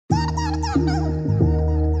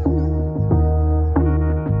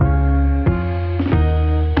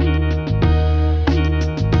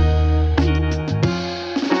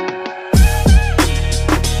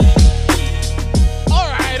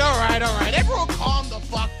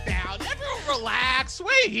relax.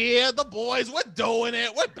 We're here. The boys, we're doing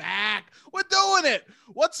it. We're back. We're doing it.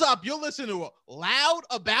 What's up? You're listening to Loud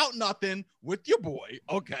About Nothing with your boy.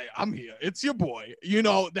 Okay, I'm here. It's your boy. You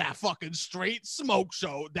know, that fucking straight smoke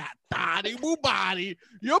show, that thotty boo body.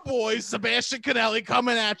 Your boy, Sebastian Canelli,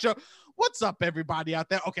 coming at you. What's up, everybody out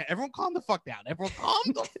there? Okay, everyone calm the fuck down. Everyone calm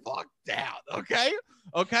the fuck down, okay?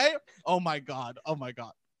 Okay? Oh, my God. Oh, my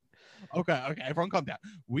God. Okay, everyone calm down.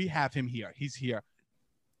 We have him here. He's here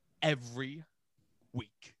every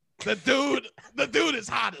week. The dude is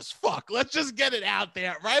hot as fuck. Let's just get it out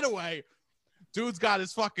there right away. Dude's got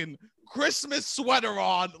his fucking Christmas sweater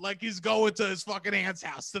on like he's going to his fucking aunt's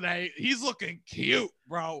house today. He's looking cute,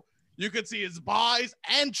 bro. You can see his buys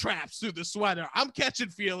and traps through the sweater. I'm catching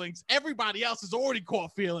feelings. Everybody else has already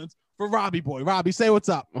caught feelings for Robbie boy. Robbie, say what's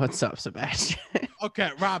up. What's up, Sebastian? Okay,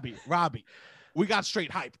 Robbie. We got straight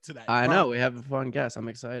hype today. I know. We have a fun guest. I'm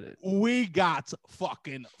excited. We got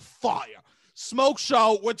fucking fire. Smoke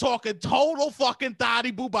show. We're talking total fucking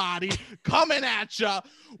thotty boo body coming at ya.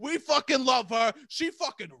 We fucking love her. She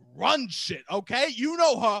fucking runs shit, okay? You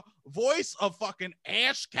know her. Voice of fucking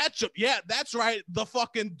Ash Ketchum. Yeah, that's right. The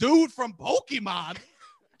fucking dude from Pokemon.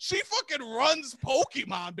 She fucking runs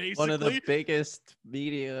Pokemon, basically. One of the biggest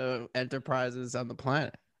media enterprises on the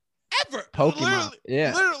planet. Ever. Pokemon.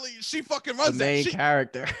 Literally, she fucking runs the main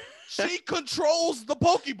character. She controls the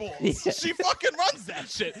Pokeballs. Yeah. She fucking runs that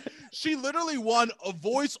shit. She literally won a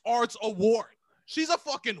Voice Arts Award. She's a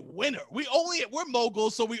fucking winner. We're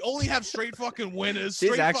moguls, so we only have straight fucking winners.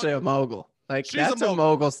 She's actually a mogul. Like, that's a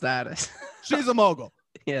mogul status. She's a mogul.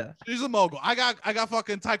 Yeah. She's a mogul. I got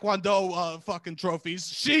fucking Taekwondo fucking trophies.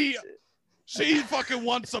 She fucking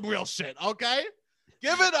won some real shit, okay?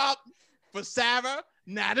 Give it up for Sarah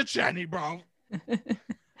Natochenny, bro.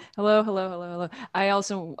 Hello.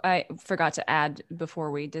 I forgot to add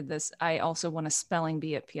before we did this, I also won a spelling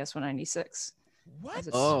bee at PS196. What?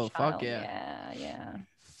 Oh, fuck yeah. Yeah.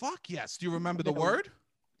 Fuck yes. Do you remember the word?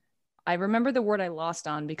 I remember the word I lost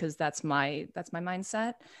on because that's my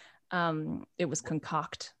mindset. It was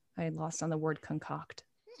concoct. I had lost on the word concoct.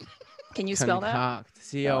 Can you spell that? Concoct.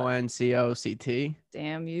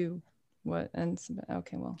 Damn you. What? And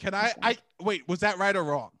okay, well. Can I wait, was that right or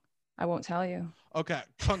wrong? I won't tell you. Okay.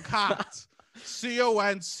 Concoct.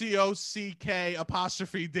 CONCOCK''D.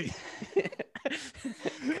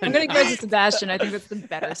 I'm gonna go to Sebastian. I think that's the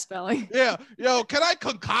better spelling. Yeah. Yo, can I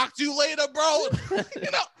concoct you later, bro?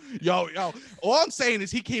 Yo. All I'm saying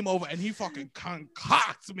is he came over and he fucking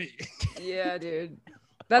concocts me. Yeah, dude.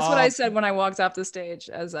 That's what I said when I walked off the stage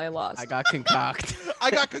as I lost. I got concoct.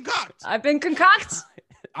 I've been concoct.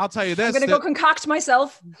 I'll tell you this. I'm gonna go concoct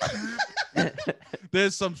myself.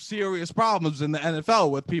 There's some serious problems in the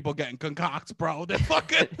NFL with people getting concocts, bro.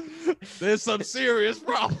 There's some serious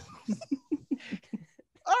problems.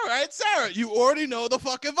 All right, Sarah, you already know the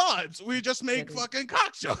fucking vibes. We just make fucking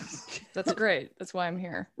cock jokes. That's great. That's why I'm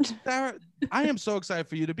here. Sarah, I am so excited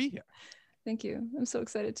for you to be here. Thank you. I'm so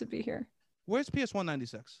excited to be here. Where's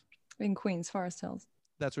PS196? In Queens, Forest Hills.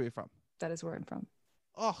 That's where you're from. That is where I'm from.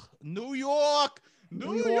 Oh, New York.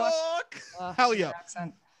 Hell yeah.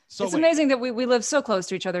 So it's amazing that we live so close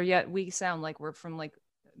to each other, yet we sound like we're from like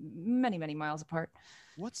many, many miles apart.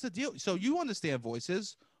 What's the deal? So you understand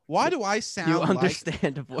voices. Why do I sound You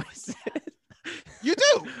understand voices. You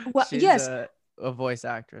do? Well, She's yes. A voice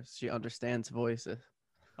actress. She understands voices.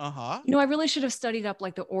 Uh-huh. You know, I really should have studied up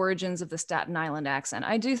like the origins of the Staten Island accent.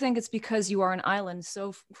 I do think it's because you are an island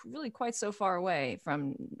really quite so far away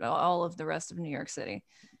from all of the rest of New York City.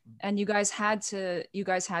 And you guys had to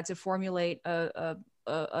formulate a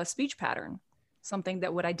speech pattern, something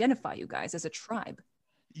that would identify you guys as a tribe.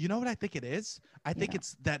 You know what I think it is? I think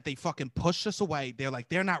it's that they fucking pushed us away. They're like,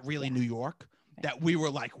 they're not really New York. That we were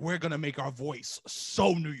like, we're going to make our voice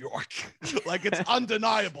so New York. Like, it's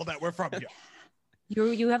undeniable that we're from here.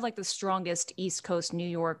 You have like the strongest East Coast New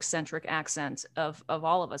York centric accent of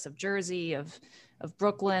all of us, of Jersey, of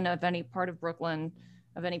Brooklyn, of any part of Brooklyn,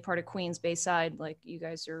 of any part of Queens, Bayside. Like, you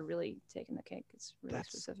guys are really taking the cake. It's really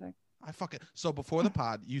specific. So before the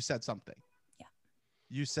pod, you said something. Yeah.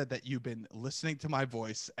 You said that you've been listening to my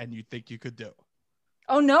voice and you think you could do.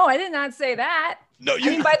 Oh, no, I did not say that. No, I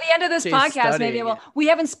mean, by the end of this podcast, maybe, we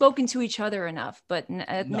haven't spoken to each other enough, but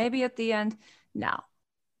maybe at the end, no.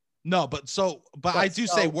 No, but I do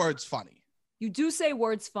say words funny. You do say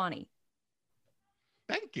words funny.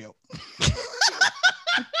 Thank you.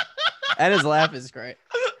 And his laugh is great.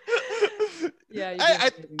 Yeah,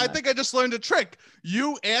 I think I just learned a trick.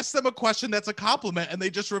 You ask them a question that's a compliment and they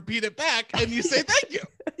just repeat it back and you say thank you.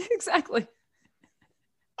 Exactly.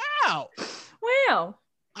 Wow. Wow.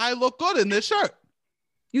 I look good in this shirt.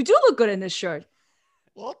 You do look good in this shirt.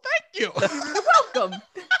 Well, thank you. You're welcome.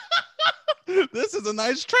 This is a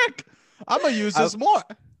nice trick. I'm gonna use I- this more.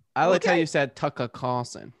 I liked how Okay. you said Tucker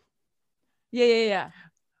Carlson. Yeah.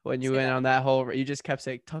 When you Say went that. on that whole, you just kept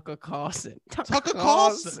saying Tucker Carlson. Tucker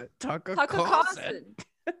Carlson. Tucker Tucker Carlson. Carlson.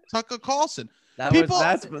 Tucker Carlson. That People-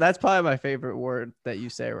 that's probably my favorite word that you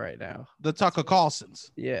say right now. The Tucker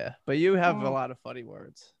Carlsons. Yeah, but you have a Oh. lot of funny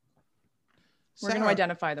words. We're going to Sarah,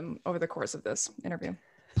 identify them over the course of this interview.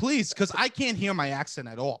 please, because I can't hear my accent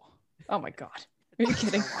at all. Oh my God. Are you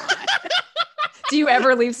kidding? Do you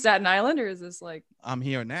ever leave Staten Island, or is this like, I'm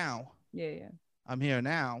here now. yeah. I'm here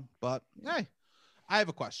now. But hey, I have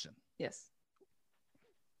a question. Yes.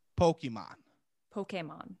 Pokemon.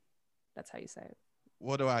 Pokemon. That's how you say it.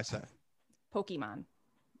 What do I say? Pokemon.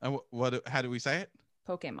 And how do we say it?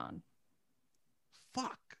 Pokemon.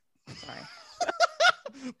 Fuck. Sorry.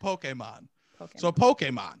 Pokemon. Pokemon. So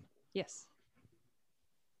Pokemon. Yes.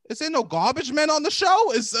 Is there no garbage men on the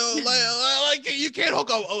show? Is like you can't hook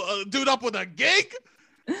a dude up with a gig?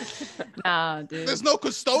 Nah, dude. There's no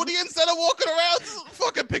custodians that are walking around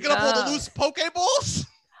fucking picking up all the No. loose Pokeballs?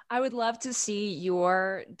 I would love to see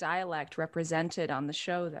your dialect represented on the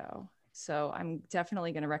show, though. So I'm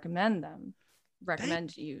definitely going to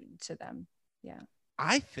recommend you to them. Yeah.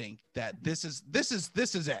 I think that this is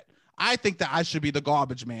it. I think that I should be the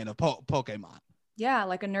garbage man of Pokemon. Yeah,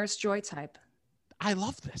 like a Nurse Joy type. I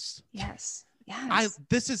love this. Yes. Yes.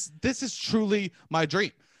 This is truly my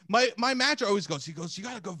dream. My manager always goes, you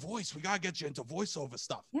got a good voice. We gotta get you into voiceover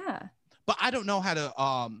stuff. Yeah. But I don't know how to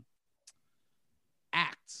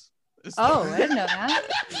act. Oh, I didn't know that.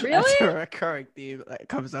 That's Really? a recurring theme that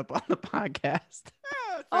comes up on the podcast.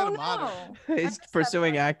 Oh no. He's missed that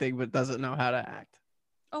pursuing part. acting but doesn't know how to act.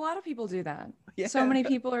 A lot of people do that. Yeah. So many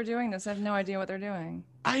people are doing this. I have no idea what they're doing.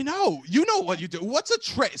 I know. You know what you do. What's a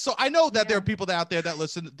trick? So I know that there are Yeah. people out there that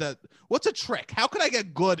listen. What's a trick? How can I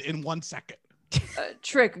get good in 1 second?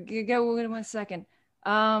 Trick. Go in 1 second.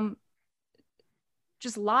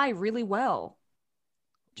 Just lie really well.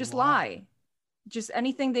 Just lie. Just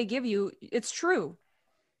anything they give you, it's true.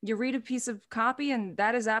 You read a piece of copy and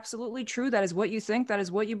that is absolutely true. That is what you think. That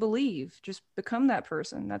is what you believe. Just become that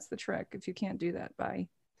person. That's the trick. If you can't do that, bye.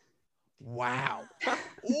 Wow.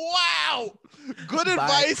 Wow. Good Bye.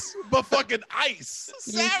 advice, but fucking ice.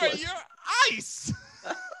 Sarah, Useless. you're ice.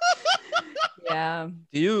 Yeah.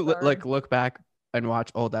 Do you Sorry. like look back and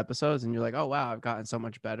watch old episodes and you're like, oh wow, I've gotten so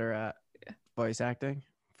much better at voice acting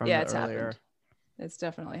from Yeah, the it's earlier. happened. It's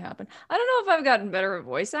definitely happened. I don't know if I've gotten better at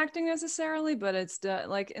voice acting necessarily, but it's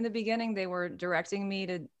like in the beginning they were directing me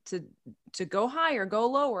to go higher, go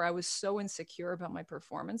lower. I was so insecure about my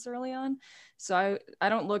performance early on. So I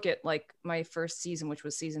don't look at like my first season, which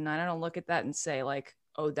was season 9. I don't look at that and say like,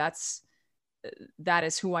 oh, that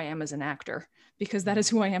is who I am as an actor, because that is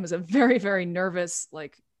who I am as a very, very nervous,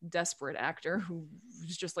 like desperate actor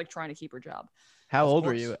who's just like trying to keep her job. How Of old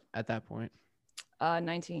were course. you at that point?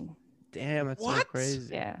 19. Damn, that's so What?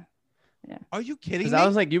 crazy. Yeah. Are you kidding Because me? I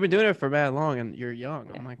was like, you've been doing it for that long and you're young.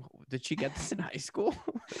 I'm Yeah. like, did she get this in high school?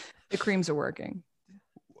 The creams are working.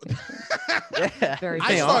 Yeah, Very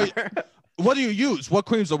they I are. What do you use? What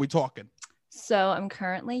creams are we talking? So I'm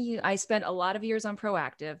currently, I spent a lot of years on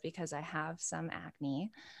Proactive because I have some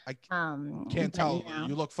acne. I Can't Can't tell.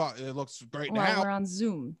 You look fine. It looks great Well, now. we're on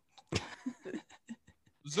Zoom.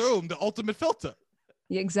 Zoom, the ultimate filter.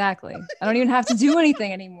 Yeah, exactly. I don't even have to do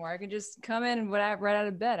anything anymore. I can just come in and right out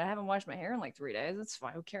of bed. I haven't washed my hair in like 3 days. That's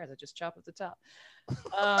fine. Who cares? I just chop at the top.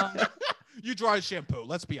 You dry shampoo.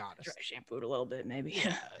 Let's be honest. Dry shampooed a little bit, maybe.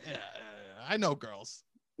 Yeah, I know girls.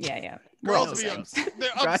 Yeah. Girls Well, be same. they're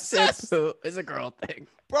Dry obsessed. shampoo is a girl thing.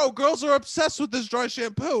 Bro, girls are obsessed with this dry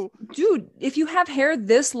shampoo. Dude, if you have hair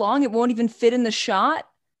this long, it won't even fit in the shot.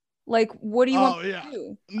 Like, what do you want me yeah. to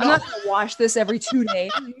do? No. I'm not gonna wash this every 2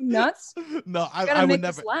 days. Are you nuts? No, I gotta I would make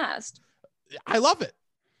never. this last. I love it.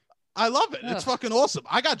 I love it. It's Ugh. fucking awesome.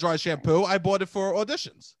 I got dry shampoo. I bought it for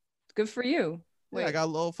auditions. Good for you. Yeah, Wait, I got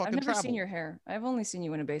a little I've fucking never travel. seen your hair. I've only seen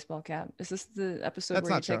you in a baseball cap. Is this the episode That's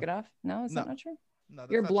where you not take true. it off? No, is No. that not true? No,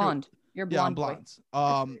 that's You're not true. blonde. You're Yeah, I'm blonde. boy.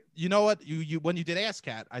 blonde. You know what? You when you did Ass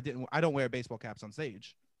Cat, I don't wear baseball caps on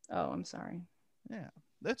stage. Oh, I'm sorry. Yeah,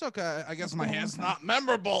 that's okay. I guess It's my been a hair's long time. not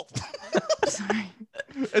memorable. Sorry.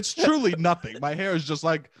 It's truly nothing. My hair is just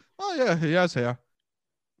like, oh yeah, he has hair.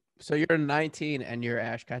 So you're 19 and you're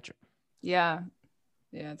Ash Ketchum. Yeah.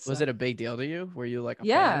 Yeah. Was it a big deal to you? Were you like a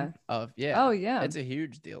Yeah. fan of? Yeah. Oh yeah. It's a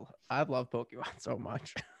huge deal. I love Pokemon so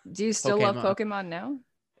much. Do you still love Pokemon. Pokemon now?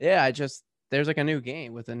 Yeah, there's like a new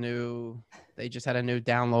game with they just had a new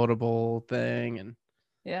downloadable thing and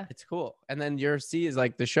Yeah. it's cool. And then your is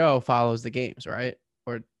like the show follows the games, right?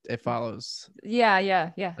 or it follows.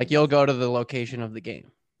 Yeah. Like you'll go to the location of the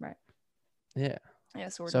game. Right. Yeah. Yeah.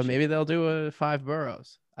 Sword So and maybe Shield. they'll do a 5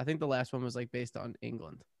 boroughs. I think the last one was like based on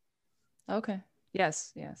England. Okay.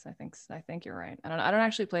 Yes. I think you're right. I don't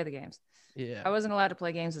actually play the games. Yeah. I wasn't allowed to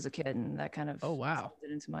play games as a kid, and that kind of Oh, wow.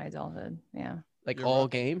 slipped into my adulthood. Yeah. Like You're all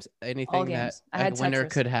right. games, anything All that games. I like, had a winner Tetris.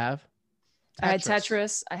 could have. I had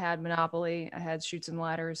Tetris. I had Monopoly. I had Shoots and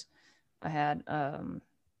Ladders. I had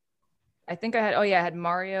I think I had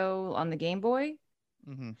Mario on the Game Boy,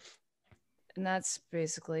 Mhm. and that's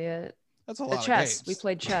basically it. That's a lot of Chess. games. We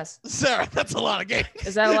played chess. Sarah, that's a lot of games.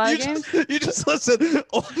 Is that a lot of games? games? You just listen.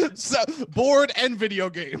 Board and video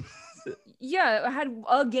game. Yeah, I had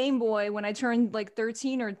a Game Boy when I turned like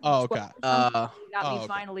 13 or 12. Okay. Or something. She got me okay.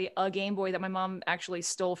 finally a Game Boy that my mom actually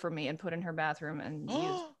stole from me and put in her bathroom and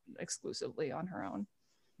used exclusively on her own.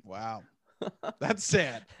 Wow. That's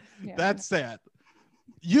sad. Yeah. That's sad.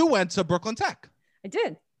 You went to Brooklyn Tech. I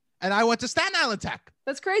did. And I went to Staten Island Tech.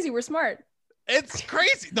 That's crazy. We're smart. It's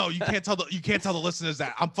crazy. No, you can't tell the listeners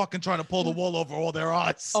that. I'm fucking trying to pull the wool over all their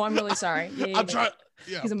eyes. Oh, I'm really sorry. Yeah, I'm trying.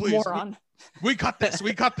 Yeah, He's a please. moron. We cut this.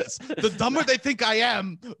 We cut this. The dumber they think I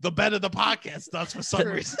am, the better the podcast does for some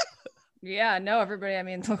True. reason. Yeah, no, everybody. I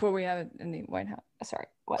mean, look what we have in the White House. Sorry,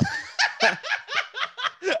 what?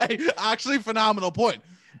 Hey, actually, phenomenal point.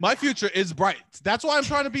 My future is bright. That's why I'm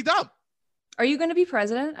trying to be dumb. Are you going to be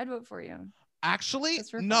president? I'd vote for you. Actually, That's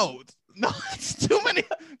for no, it's too many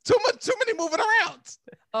moving around.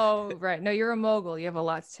 Oh, right. No, you're a mogul. You have a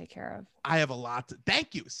lot to take care of. I have a lot to.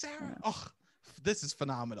 Thank you, Sarah. Oh, this is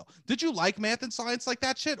phenomenal. Did you like math and science like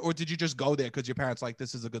that shit, or did you just go there because your parents like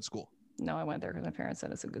this is a good school? No, I went there because my parents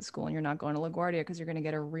said it's a good school, and you're not going to LaGuardia because you're going to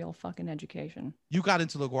get a real fucking education. You got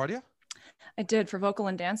into LaGuardia? I did for vocal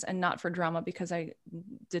and dance, and not for drama because I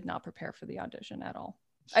did not prepare for the audition at all.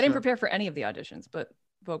 Sure. I didn't prepare for any of the auditions, but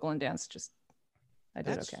vocal and dance I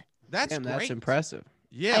did okay. That's Damn, great. that's impressive.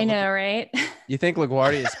 Yeah, I know, right? You think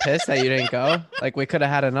LaGuardia is pissed that you didn't go? Like we could have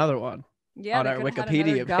had another one. Yeah, on they our could've had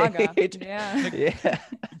Wikipedia another Gaga. page. Yeah. Yeah.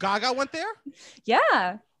 Gaga went there?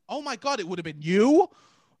 Yeah. Oh my God, it would have been you,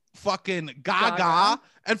 fucking Gaga,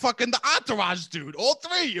 and fucking the Entourage dude. All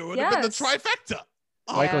three of you. It would have been the Yes. trifecta.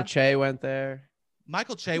 Oh, Michael Yeah. Che went there.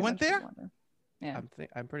 Michael Che went there? Yeah.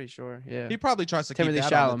 I'm pretty sure. Yeah. He probably tries to Timothy keep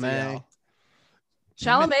that on the Chalamet. DL.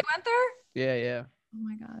 Chalamet went there? Yeah, yeah. Oh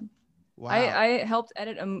my God. Wow. I helped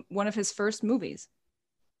edit one of his first movies.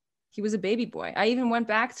 He was a baby boy. I even went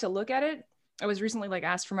back to look at it. I was recently like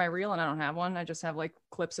asked for my reel and I don't have one. I just have like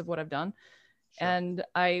clips of what I've done. Sure. And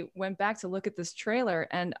I went back to look at this trailer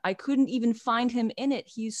and I couldn't even find him in it.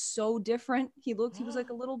 He's so different. He was like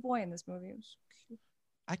a little boy in this movie. It was cute.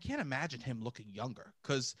 I can't imagine him looking younger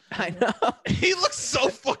because I know. he looks so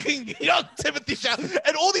fucking young, Timothy Chalamet.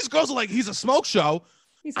 And all these girls are like, he's a smoke show.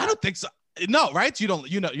 He's I hot. don't think so. No, right? You're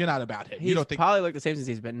not about him. He's You don't think? probably looked the same since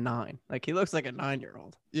he's been 9. Like he looks like a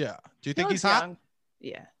 9-year-old. Yeah. Do you He think looks he's hot? young.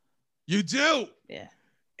 Yeah. You do. Yeah.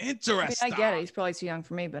 Interesting. I get it. He's probably too young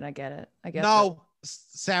for me, but I get it. I get No,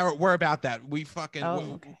 Sarah, we're about that. We fucking. Oh,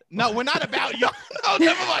 we- okay. No, we're not about young. No,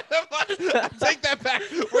 never mind. I take that back.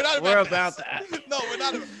 We're not about We're this. about that. No, we're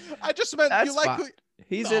not. I just meant That's you like. fine.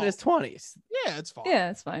 He's No. in his 20s. Yeah, it's fine. Yeah,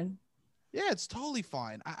 it's fine. Yeah, it's totally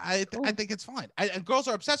fine. I Cool. think it's fine. And girls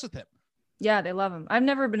are obsessed with him. Yeah, they love him. I've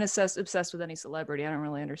never been obsessed with any celebrity. I don't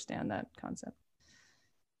really understand that concept.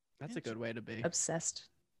 That's a good way to be. Obsessed.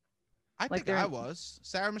 I Like think I they're- was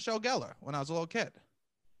Sarah Michelle Gellar when I was a little kid.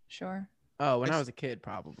 Sure. Oh, when I It's- was a kid,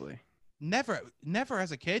 probably. Never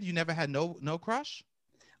as a kid. You never had no crush.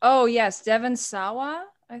 Oh yes, Devon Sawa,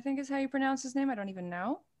 I think is how you pronounce his name. I don't even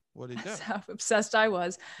know. What did he do? That's how obsessed I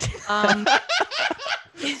was.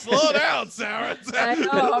 Slow down, Sarah. I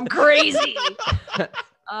know, I'm crazy.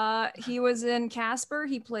 He was in Casper.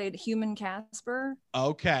 He played human Casper.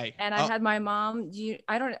 Okay. And I had my mom.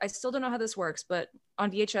 I still don't know how this works, but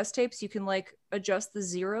on VHS tapes, you can like adjust the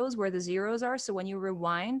zeros where the zeros are. So when you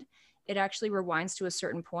rewind, it actually rewinds to a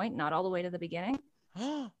certain point, not all the way to the beginning.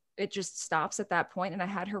 It just stops at that point, and I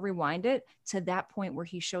had her rewind it to that point where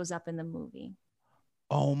he shows up in the movie.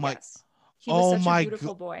 Oh my. Yes. He was oh such my a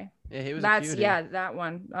beautiful boy. Yeah, he was That's a cutie. yeah, that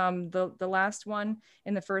one. The last one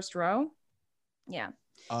in the first row. Yeah.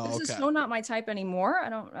 Oh, This okay. is so not my type anymore. I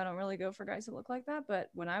don't really go for guys that look like that. But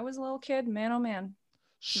when I was a little kid, man, oh man,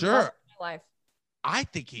 Sure. my life. I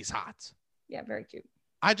think he's hot. Yeah, very cute.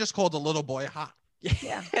 I just called a little boy hot.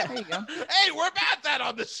 Yeah, there you go. Hey, we're about that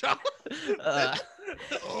on the show.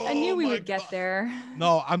 I knew we Oh my would get God. there.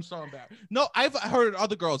 No, I'm so embarrassed. No, I've heard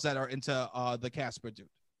other girls that are into the Casper dude.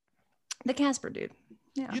 The Casper dude.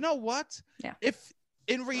 Yeah. You know what? Yeah. If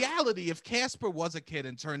in reality, if Casper was a kid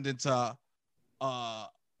and turned into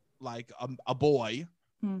like a boy,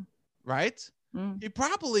 right? He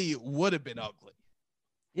probably would have been ugly.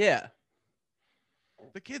 Yeah.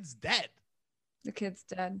 The kid's dead. The kid's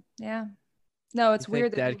dead. Yeah. No, it's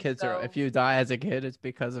weird that dead people kids are. go- If you die as a kid, it's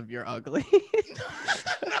because of you're ugly.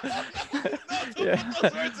 Don't put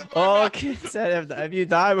those words in my All mouth. kids said if you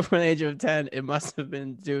die before the age of 10, it must have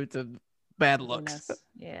been due to bad looks. Goodness.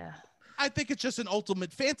 Yeah. I think it's just an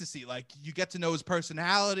ultimate fantasy. Like, you get to know his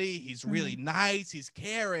personality. He's really nice. He's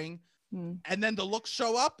caring. And then the looks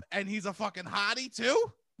show up and he's a fucking hottie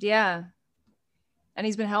too. Yeah. And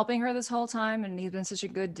he's been helping her this whole time, and he's been such a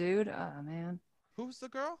good dude. Oh man. Who's the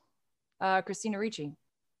girl? Christina Ricci.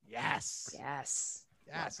 Yes. Yes.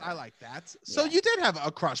 Yes, I like that. So you did have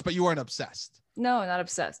a crush, but you weren't obsessed. No, not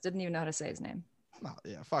obsessed. Didn't even know how to say his name. No,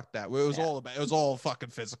 yeah, fuck that. It was all fucking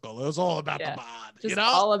physical. It was all about the bod. Just You know?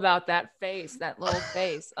 all about that face, that little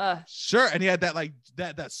face. Sure. And he had that like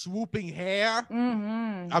that swooping hair.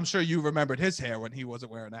 Mm-hmm. I'm sure you remembered his hair when he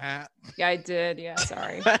wasn't wearing a hat. Yeah, I did. Yeah,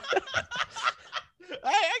 sorry. I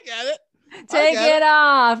get it. Take it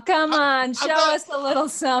off. Come on. I'm Show not- us a little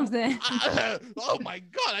something. Oh my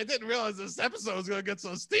God. I didn't realize this episode was going to get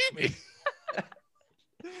so steamy.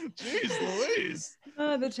 Jeez Louise.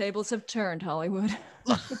 The tables have turned, Hollywood.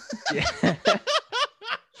 Yeah.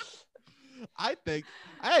 I think,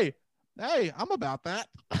 hey, I'm about that.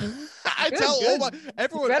 I Good, tell good.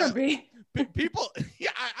 everyone, Better be. people, yeah,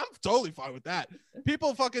 I'm totally fine with that.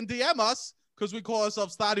 People fucking DM us because we call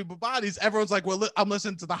ourselves Thotty Babadis. Everyone's like, well, I'm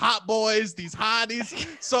listening to the hot boys, these hotties.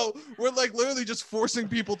 So we're like literally just forcing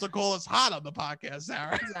people to call us hot on the podcast,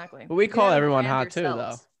 Sarah. Exactly. But we call gotta everyone brand hot too, though.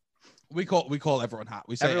 yourselves. We call everyone hot.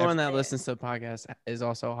 We say Everyone that listens to the podcast is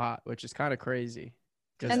also hot, which is kind of crazy.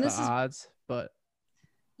 Just And the this is- odds, but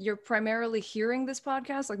You're primarily hearing this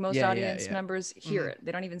podcast. Like most Yeah, yeah, audience yeah. members hear it.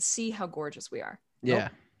 They don't even see how gorgeous we are. yeah,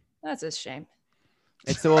 That's a shame.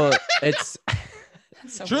 it's well, it's.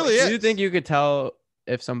 That's so Truly gorgeous. is. Do you think you could tell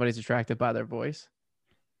if somebody's attracted by their voice?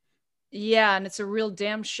 Yeah, and it's a real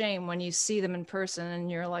damn shame when you see them in person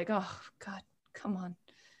and you're like, oh God, come on.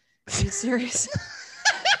 Are you serious?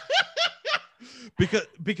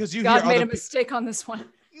 because you God hear made other a mistake on this one.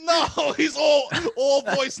 No, he's all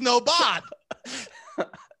voice, no bod.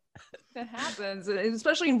 That happens,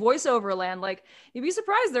 especially in voiceover land. Like, you'd be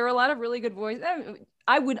surprised. There are a lot of really good voice.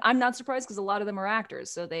 I'm not surprised because a lot of them are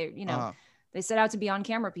actors. So they, they set out to be on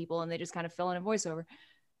camera people and they just kind of fill in a voiceover.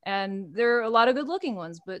 And there are a lot of good looking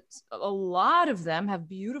ones, but a lot of them have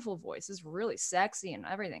beautiful voices, really sexy and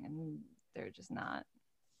everything. And they're just not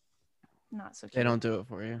so cute. They don't do it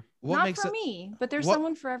for you. What Not makes for it? me, but there's what-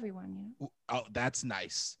 someone for everyone. You know? Oh, that's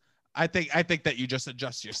nice. I think that you just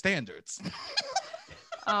adjust your standards.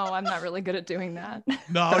 Oh, I'm not really good at doing that.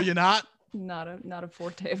 No, you're not. Not a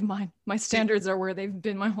forte of mine. My standards are where they've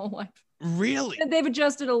been my whole life. Really? And they've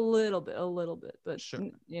adjusted a little bit, but Sure.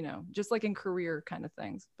 just like in career kind of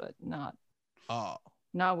things, but not Oh,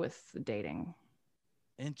 with dating.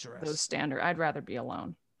 interesting. Those standard. I'd rather be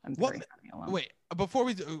alone. I'm What- very happy alone. Wait, before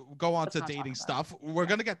we go on Let's to not talk dating about stuff, we're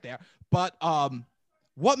gonna get there. But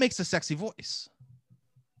what makes a sexy voice?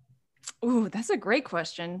 Ooh, that's a great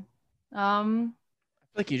question.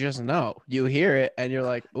 Like you just know. You hear it and you're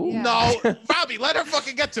like, ooh. Yeah. No, Robbie, let her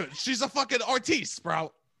fucking get to it. She's a fucking artiste,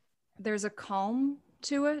 bro. There's a calm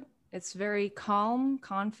to it. It's very calm,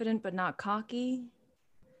 confident, but not cocky.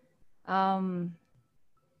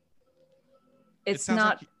 It's sounds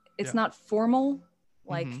not. like- It's yeah. not formal.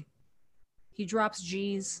 Like Mhm. he drops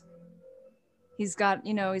G's. He's got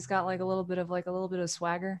like a little bit of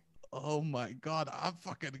swagger. Oh my God, I'm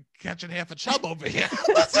fucking catching half a chub over here.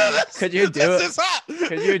 This Could you do this it? is hot.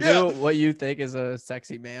 Could you Yeah. do what you think is a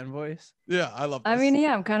sexy man voice? Yeah, I love this. I mean,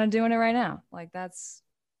 yeah, I'm kind of doing it right now. Like that's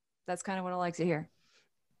kind of what I like to hear.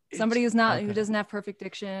 Somebody who's not who okay. doesn't have perfect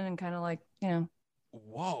diction and kind of like,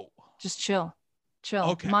 Whoa. just chill.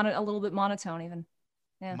 Okay. A little bit monotone even.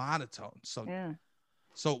 Yeah. Monotone. So Yeah.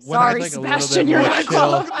 so when Sorry, like a little Sebastian, bit you're more not chill.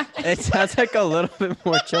 qualified. It sounds like a little bit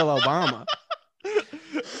more chill Obama.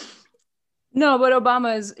 No, but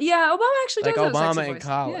Obama actually Like does have a Obama sexy in voice.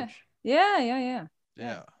 college. Yeah.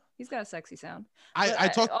 yeah. He's got a sexy sound. I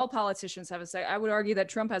But talked all politicians have I would argue that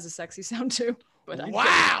Trump has a sexy sound too. But I'm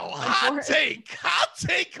wow, I'm for hot it.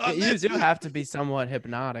 take on You this. do have to be somewhat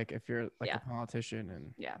hypnotic if you're like Yeah. a politician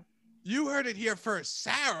and Yeah. You heard it here first.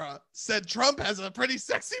 Sarah said Trump has a pretty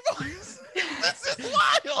sexy voice. This is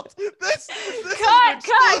wild. This Cut,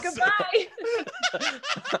 is goodbye.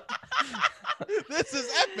 This is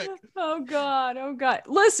epic. Oh God.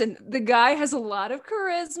 Listen, the guy has a lot of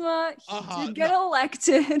charisma. He did get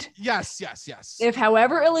elected. Yes. If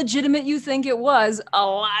however illegitimate you think it was, a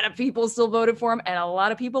lot of people still voted for him, and a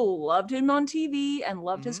lot of people loved him on TV and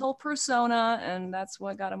loved his whole persona, and that's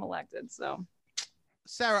what got him elected. So,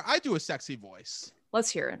 Sarah, I do a sexy voice. let's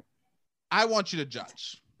hear it. I want you to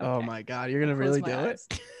judge. Oh Okay. my God, you're gonna Close really my do eyes.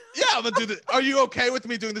 it? Yeah, I'm gonna do this. Are you okay with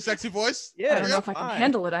me doing the sexy voice? Yeah, I don't know if I can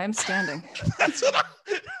handle it. I am standing. That's what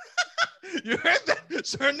you heard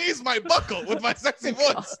that? Her knees might buckle with my sexy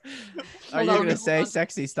voice. Are you Hold gonna on. say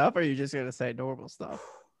sexy stuff, or are you just gonna say normal stuff?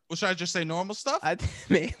 Well, should I just say normal stuff? I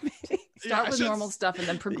maybe. Start I with should- normal stuff and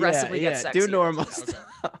then progressively get sexy. Do normal Okay.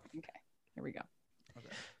 stuff. Here we go.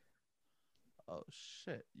 Oh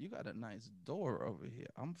shit! You got a nice door over here.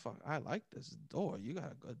 I like this door. You got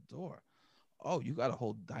a good door. Oh, you got a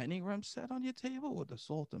whole dining room set on your table with a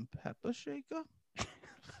salt and pepper shaker.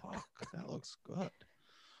 Fuck, that looks good.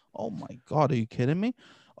 Oh my God, are you kidding me?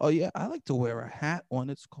 Oh yeah, I like to wear a hat when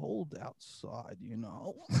it's cold outside. You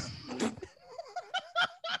know.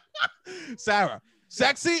 Sarah,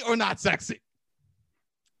 sexy or not sexy?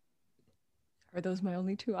 Are those my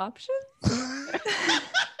only two options?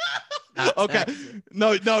 Not Okay. sexy.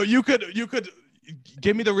 No, you could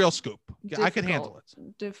give me the real scoop. I can handle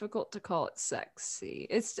it. Difficult to call it sexy.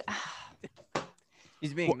 It's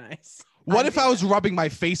He's being nice. What if I was rubbing my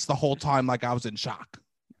face the whole time like I was in shock?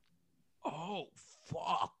 Oh,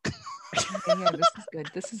 fuck. yeah,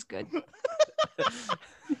 this is good.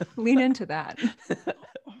 Lean into that.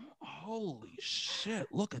 Holy shit.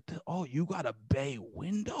 Look at this. Oh, you got a bay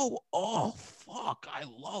window? Oh, fuck. I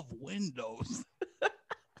love windows.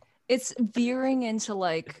 It's veering into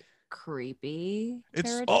like creepy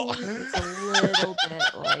territory. It's a little bit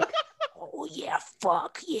like, oh yeah,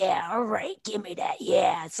 fuck yeah, all right, give me that.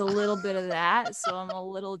 Yeah, it's a little bit of that. So I'm a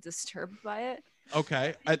little disturbed by it.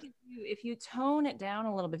 Okay. I think if you tone it down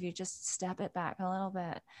a little bit, if you just step it back a little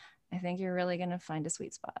bit, I think you're really gonna find a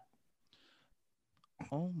sweet spot.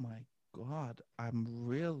 Oh my God. I'm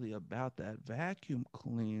really about that vacuum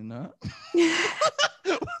cleaner.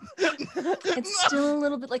 It's still a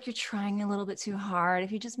little bit like you're trying a little bit too hard.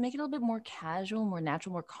 If you just make it a little bit more casual, more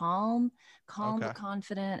natural, more calm Okay. but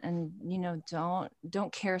confident, and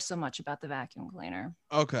don't care so much about the vacuum cleaner.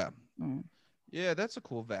 Okay. Mm. Yeah, that's a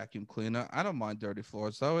cool vacuum cleaner. I don't mind dirty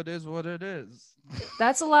floors, though. It is what it is.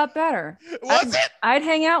 That's a lot better. Was it? I'd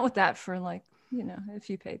hang out with that for if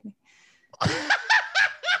you paid me.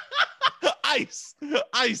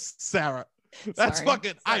 Ice, Sarah. That's Sorry.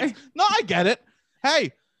 fucking Sorry. ice. No, I get it.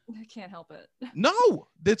 Hey, I can't help it. no,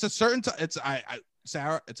 it's a certain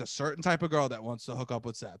Sarah, it's a certain type of girl that wants to hook up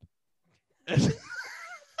with Seb.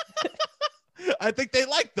 I think they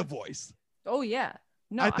like the voice. Oh yeah.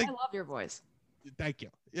 No, I I think- love your voice. Thank you.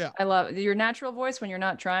 Yeah. I love your natural voice when you're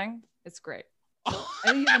not trying. It's great. I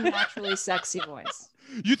think you have a naturally sexy voice.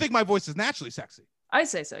 You think my voice is naturally sexy? I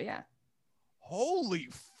say so, yeah. Holy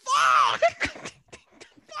fuck!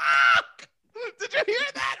 Fuck! Did you hear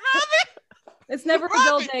that, Robin? It's never a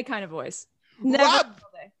dull Robbie! day kind of voice. Never Rob- a dull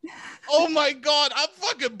day. Oh my God, I'm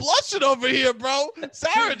fucking blushing over here, bro.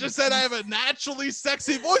 Sarah just said I have a naturally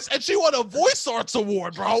sexy voice, and she won a Voice Arts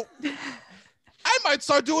Award, bro. I might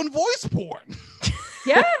start doing voice porn.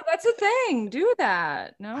 Yeah, that's a thing. Do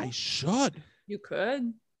that. No, I should. you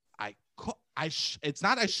could. I could. It's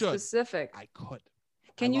not I should. Specific. I could.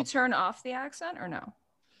 Can I you love- turn off the accent or no?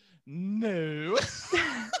 No.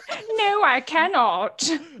 No, I cannot.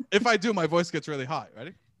 If I do, my voice gets really high.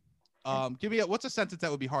 Ready? Give me what's a sentence that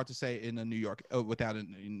would be hard to say in a New York without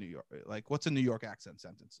in New York? Like, what's a New York accent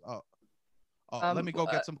sentence? Let me go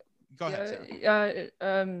get some. Go ahead,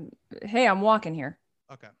 Sarah. Hey, I'm walking here.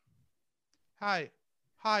 Okay. Hi,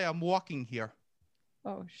 I'm walking here.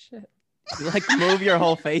 Oh shit. You like move your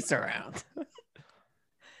whole face around.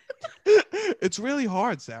 It's really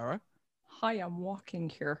hard, Sarah. Hi, I'm walking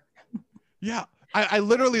here. Yeah, I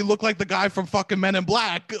literally look like the guy from fucking Men in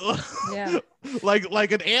Black. Yeah.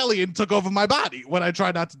 like an alien took over my body when I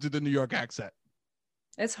try not to do the New York accent.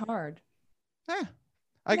 It's hard.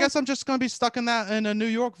 I guess I'm just gonna be stuck in a New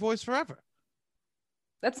York voice forever.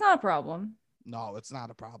 That's not a problem. No, it's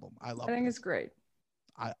not a problem. I love I think this. it's great.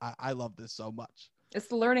 I love this so much. It's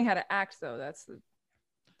the learning how to act though. That's the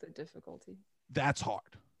difficulty. That's hard.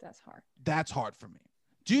 That's hard. That's hard for me.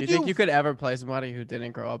 Do you think you could ever play somebody who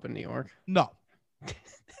didn't grow up in New York? No.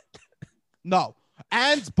 No.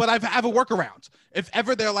 But I have a workaround. If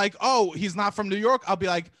ever they're like, oh, he's not from New York, I'll be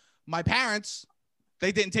like, my parents,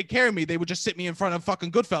 they didn't take care of me. They would just sit me in front of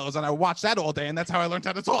fucking Goodfellas and I would watch that all day. And that's how I learned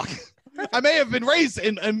how to talk. I may have been raised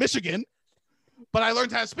in Michigan, but I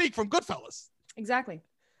learned how to speak from Goodfellas. Exactly.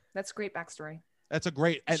 That's a great backstory. That's a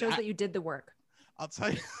great. It shows that you did the work. I'll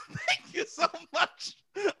tell you. Thank you so much.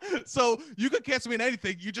 So you could cast me in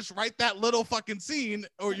anything. You just write that little fucking scene,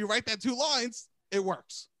 or you write that 2 lines. It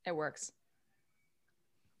works. It works.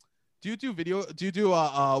 Do you do video? Do you do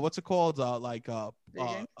what's it called?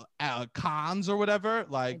 Cons or whatever?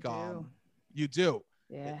 Like you do.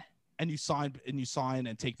 Yeah. And you sign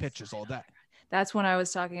and take pictures all day. That's when I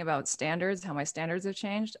was talking about standards, how my standards have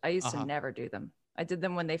changed. I used to never do them. I did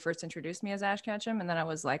them when they first introduced me as Ash Ketchum. And then I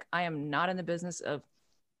was like, I am not in the business of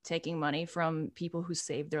taking money from people who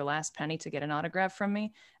saved their last penny to get an autograph from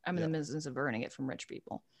me. I'm in the business of earning it from rich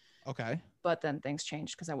people. Okay. But then things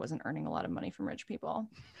changed because I wasn't earning a lot of money from rich people.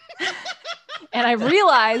 And I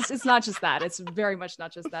realized it's not just that. It's very much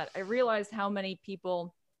not just that. I realized how many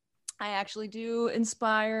people I actually do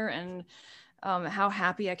inspire, and how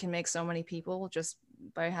happy I can make so many people just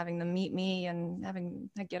by having them meet me and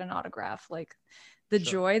get an autograph. Like the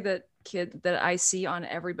joy that I see on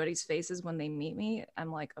everybody's faces when they meet me,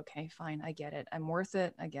 I'm like, okay, fine, I get it. I'm worth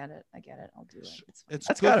it. I get it. I'll do it.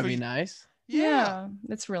 That's gotta be nice. Yeah,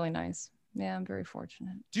 it's really nice. Yeah, I'm very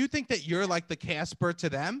fortunate. Do you think that you're like the Casper to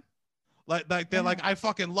them? Like they're like, I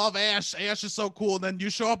fucking love Ash. Ash is so cool. And then you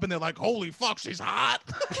show up and they're like, holy fuck, she's hot.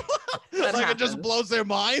 Like it just blows their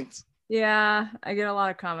minds. Yeah, I get a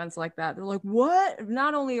lot of comments like that. They're like, what?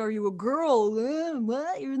 Not only are you a girl,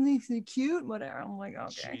 what? You're cute, whatever. I'm like,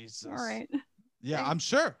 okay, Jesus. All right. Yeah, thanks. I'm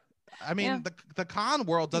sure. I mean, the con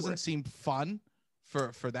world doesn't seem fun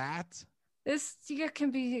for that. It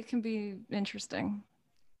can be interesting.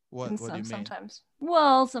 What do you mean? Sometimes.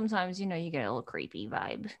 Well, sometimes, you get a little creepy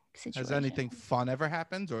vibe situation. Has anything fun ever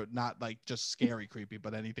happened, or not like just scary creepy,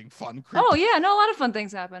 but anything fun creepy? Oh yeah, no, a lot of fun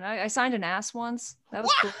things happen. I signed an ass once. That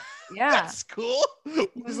was cool. Yeah. That's cool. He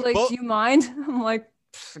was like, do you mind? I'm like,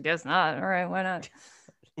 I guess not. All right, why not?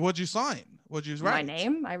 What'd you sign? What'd you write? My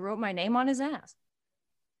name. I wrote my name on his ass.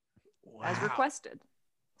 Wow. As requested.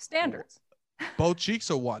 Standards. Both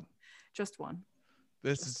cheeks or one? Just one.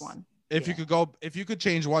 This is one. If you could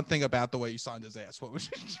change one thing about the way you signed his ass, what would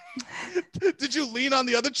you? Did you lean on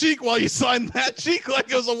the other cheek while you signed that cheek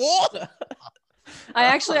like it was a wall?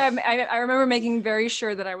 I remember making very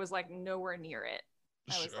sure that I was like nowhere near it.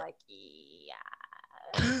 I was like,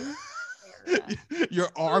 yeah. Your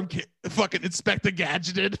arm fucking Inspector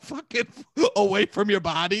Gadgeted fucking away from your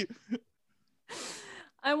body.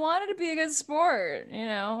 I wanted to be a good sport,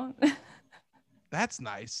 That's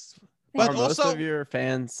nice. But most of your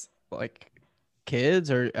fans like kids,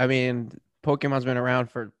 or I mean, Pokemon's been around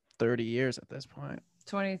for 30 years at this point.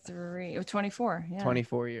 24. Yeah.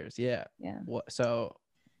 24 years. Yeah. Yeah. So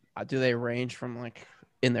do they range from like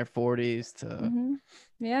in their 40s to? Mm-hmm.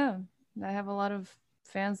 Yeah. I have a lot of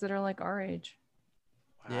fans that are like our age.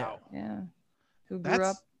 Wow. Yeah. Who grew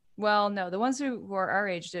up. Well, no, the ones who are our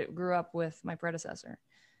age grew up with my predecessor.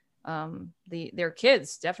 Their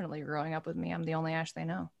kids definitely growing up with me. I'm the only Ash they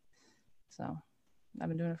know. So I've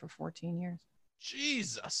been doing it for 14 years.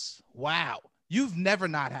 Jesus. Wow. You've never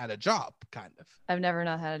not had a job, kind of. I've never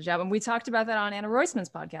not had a job. And we talked about that on Anna Roisman's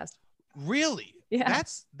podcast. Really? Yeah.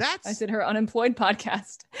 That's I did her unemployed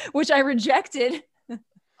podcast, which I rejected.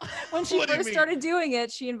 When she first started doing it,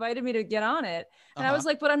 she invited me to get on it. And I was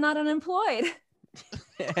like, but I'm not unemployed.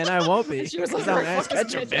 And I won't be. She was like,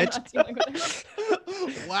 bitch.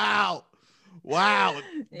 Wow. Yeah.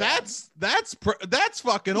 That's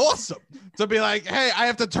fucking awesome to be like, hey, I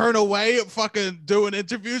have to turn away fucking doing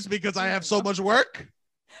interviews because I have so much work.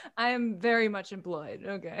 I am very much employed.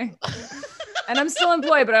 Okay. And I'm still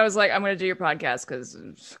employed, but I was like, I'm going to do your podcast because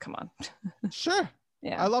come on. Sure.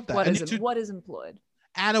 Yeah. I love that. What is employed?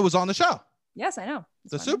 Anna was on the show. Yes, I know.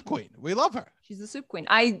 The soup queen. We love her. She's the soup queen.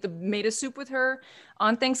 I made a soup with her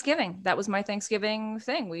on Thanksgiving. That was my Thanksgiving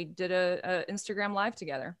thing. We did a Instagram live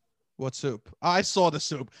together. What soup? I saw the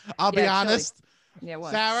soup. I'll be honest. Yeah,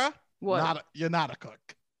 what? Sarah, what? You're not a cook.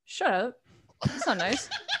 Shut up. That's not nice.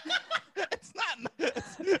 It's not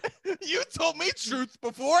nice. You told me truth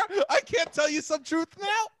before. I can't tell you some truth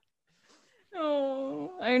now.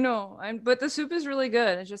 Oh, I know. But the soup is really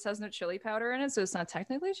good. It just has no chili powder in it, so it's not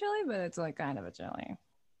technically chili, but it's like kind of a chili.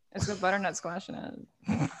 It's got butternut squash in it.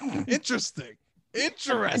 Interesting. I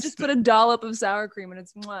just put a dollop of sour cream and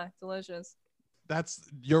it's delicious.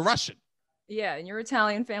 You're Russian. Yeah, and your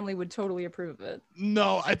Italian family would totally approve of it.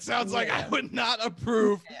 No, it sounds like I would not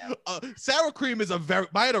approve. Yeah. Sour cream is I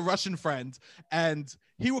had a Russian friend, and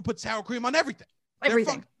he would put sour cream on everything.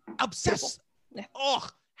 Everything. Obsessed. Yeah. Oh,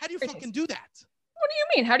 how do you fucking do that? What do you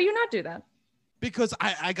mean? How do you not do that? Because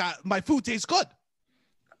I got my food tastes good.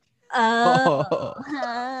 Oh.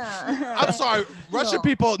 I'm sorry, Russian No.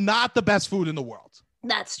 people, not the best food in the world.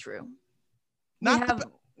 That's true. Not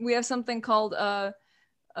We have something called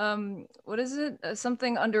what is it?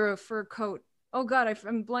 Something under a fur coat. Oh God,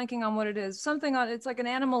 I'm blanking on what it is. Something on it's like an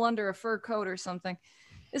animal under a fur coat or something.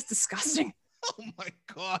 It's disgusting. Oh my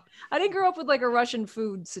God. I didn't grow up with like a Russian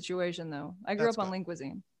food situation though. I grew That's up on good. lean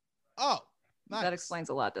cuisine. Oh, nice. That explains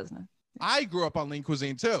a lot, doesn't it? I grew up on lean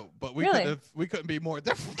cuisine too, but we Really? couldn't be more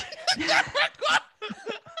different.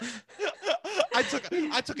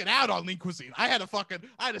 I took it out on lean cuisine. I had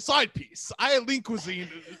a side piece. I had lean cuisine.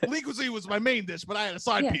 Lean cuisine was my main dish, but I had a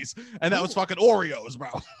side piece, and that was fucking Oreos, bro.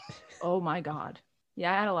 Oh my God.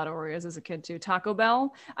 Yeah, I had a lot of Oreos as a kid too. Taco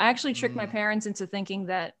Bell. I actually tricked my parents into thinking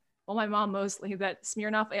that, well, my mom mostly, that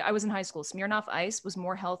Smirnoff, I was in high school, Smirnoff Ice was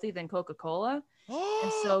more healthy than Coca-Cola.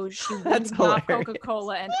 And so she That's weaned off hilarious.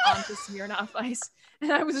 Coca-Cola and onto Smirnoff Ice.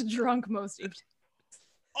 And I was drunk most evenings.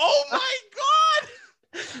 Oh my God.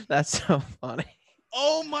 That's so funny.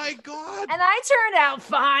 Oh my God. And I turned out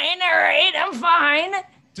fine. All right, I'm fine.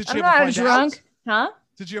 Did I'm you ever not find drunk. out? Huh?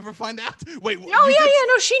 Did you ever find out? Wait. Oh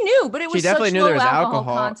yeah. No, she knew, but it was She definitely such knew low there was alcohol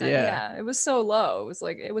alcohol. content. Yeah. Yeah, it was so low.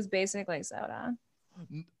 It was basically soda.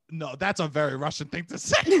 No, that's a very Russian thing to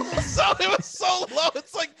say. So it was so low,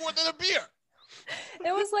 it's like more than a beer.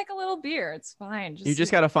 It was like a little beer. It's fine. You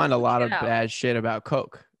just got to find a lot of it out. bad shit about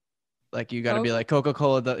Coke. Like you got to be Coke? like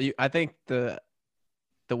Coca-Cola. I think the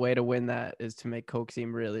way to win that is to make Coke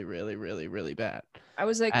seem really, really, really, really bad. I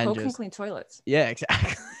was like, And Coke can just- clean toilets. Yeah,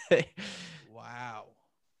 exactly. Wow.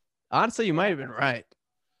 Honestly, you might have been right.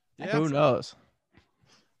 Yeah, Who knows?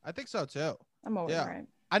 I think so too. I'm always Yeah. right.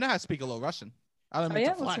 I know how to speak a little Russian. I don't Oh, mean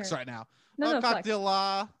yeah? to Let's flex hear it. right now. No, flex.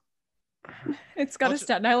 Cocktail. It's got a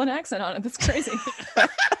Staten Island accent on it. That's crazy.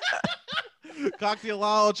 Cocktail,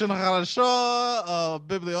 очень хорошо,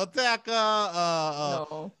 библиотека.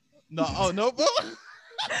 No. No.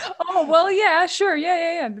 Oh, well, yeah, sure.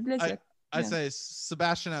 Yeah. Biblioteka. I Yeah. say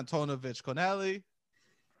Sebastian Antonovich Corneli.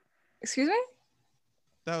 Excuse me?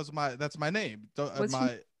 That's my name. What's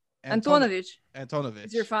My Antonovich. Antonovich.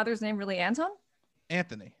 Is your father's name really Anton?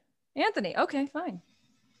 Anthony. Anthony. Okay, fine.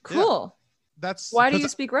 Cool. That's Why do you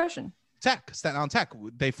speak Russian? Staten Island Tech?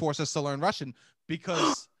 They forced us to learn Russian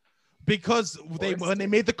because when they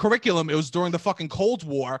made the curriculum, it was during the fucking Cold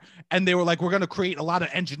War, and they were like, we're going to create a lot of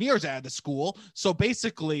engineers out of the school. So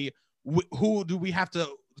who do we have to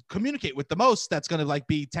communicate with the most? That's going to like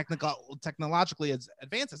be technologically as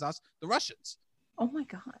advanced as us, the Russians. Oh my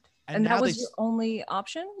God. And And now that was your only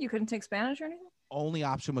option? You couldn't take Spanish or anything? only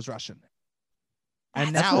option was Russian.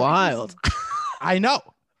 And That's now wild. I know.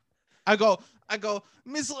 I go,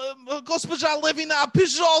 Miss Госпожа Levina,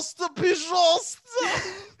 пожалуйста.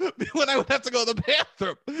 When I would have to go to the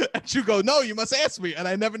bathroom. And you go, no, you must ask me. And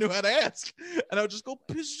I never knew how to ask. And I would just go,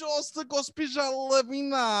 пожалуйста, Госпожа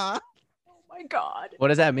Levina. Oh my God. What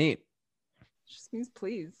does that mean? It just means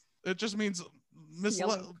please. It just means, Miss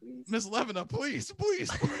Yelling, please. Levina, please.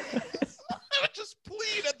 I would just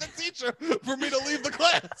plead at the teacher for me to leave the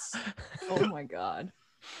class. Oh my God.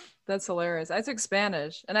 That's hilarious. I took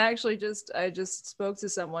Spanish, and I just spoke to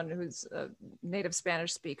someone who's a native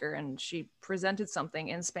Spanish speaker, and she presented something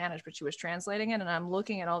in Spanish, but she was translating it, and I'm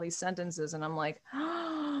looking at all these sentences, and I'm like,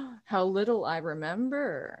 oh, how little I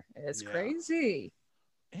remember. It's crazy.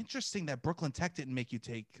 Interesting that Brooklyn Tech didn't make you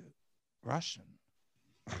take Russian.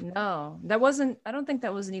 No, I don't think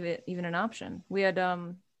that was even an option. We had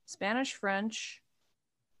Spanish, French.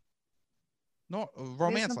 No,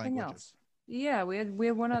 romance something languages. else. Yeah, we had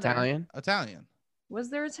one other. Italian. Was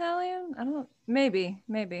there Italian? I don't. Maybe.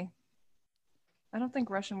 I don't think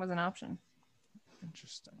Russian was an option.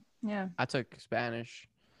 Interesting. Yeah. I took Spanish,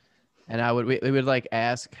 and we would like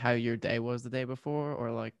ask how your day was the day before,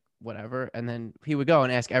 or like whatever, and then he would go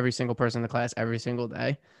and ask every single person in the class every single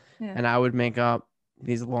day, Yeah. and I would make up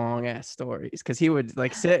these long ass stories because he would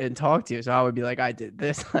like sit and talk to you. So I would be like, I did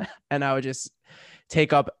this, and I would just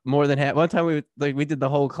take up more than half. One time we did the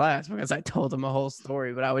whole class because I told him a whole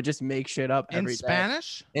story, but I would just make shit up every In day.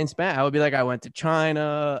 Spanish? In Spanish, I would be like, I went to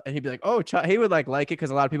China, and he'd be like, oh, he would like it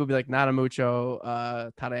because a lot of people would be like, nada mucho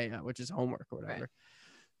tarea, which is homework or whatever. Right.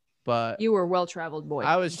 But You were a well-traveled boy.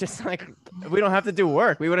 I was just like, we don't have to do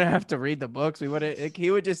work. We wouldn't have to read the books. He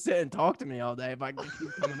would just sit and talk to me all day if I could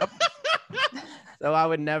keep coming up. So I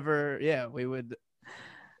would never, we would,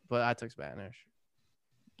 but I took Spanish.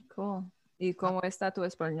 Cool. ¿Y cómo está tu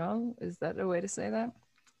español? Is that a way to say that?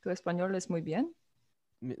 Tu español es muy bien?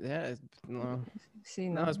 Yeah, no, Sí,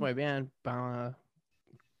 no es muy bien. Pero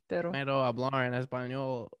hablar en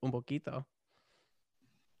español un poquito.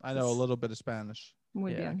 I know a little bit of Spanish.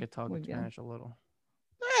 Muy Yeah, I bien. could talk muy in bien. Spanish a little.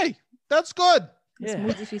 Hey, that's good. It's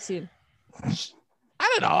muy difícil. I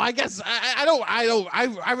don't know. I guess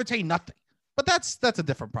I retain nothing. But that's a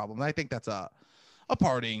different problem. I think that's a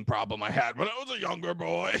partying problem I had when I was a younger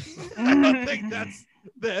boy. I don't think that's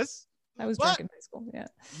this. I was drunk in high school. Yeah.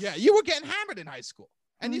 Yeah, you were getting hammered in high school,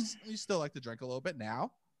 and you still like to drink a little bit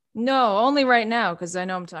now. No, only right now because I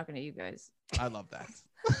know I'm talking to you guys. I love that.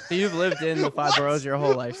 So you've lived in the 5 boroughs your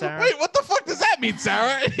whole life, Sarah? Wait, what the fuck does that mean,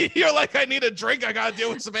 Sarah? You're like, I need a drink. I gotta deal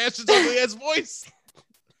with Sebastian's ugly ass voice.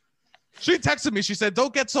 She texted me. She said,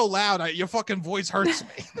 "Don't get so loud. Your fucking voice hurts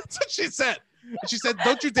me." That's what she said. She said,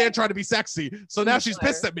 "Don't you dare try to be sexy." So now she's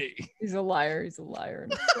pissed at me. He's a liar. He's a liar.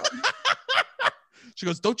 She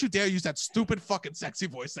goes, "Don't you dare use that stupid fucking sexy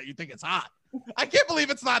voice that you think it's hot." I can't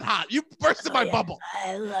believe it's not hot. You bursted my bubble.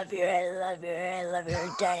 I love your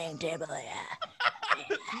dining table.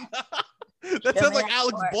 Yeah. That sounds like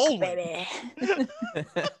Alex Baldwin. Baby.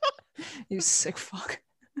 You sick fuck.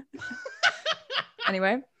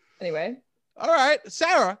 Anyway. All right,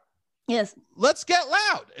 Sarah. Yes. Let's get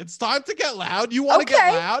loud. It's time to get loud. You want to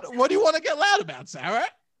get loud? What do you want to get loud about, Sarah?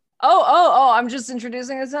 Oh, I'm just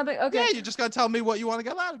introducing a topic. Okay. Yeah, you just got to tell me what you want to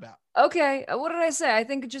get loud about. Okay. What did I say? I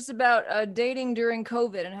think it's just about dating during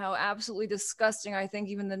COVID and how absolutely disgusting I think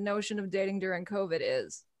even the notion of dating during COVID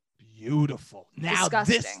is. Beautiful. Now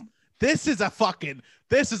disgusting. This is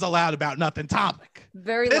a loud about nothing topic.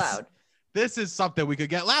 Very loud. This is something we could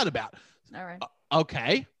get loud about. All right.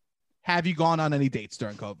 Okay. Have you gone on any dates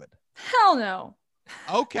during COVID? Hell no.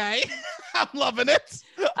 Okay. I'm loving it.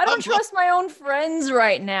 I don't trust my own friends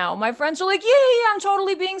right now. My friends are like, yeah, I'm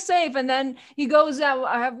totally being safe. And then he goes out.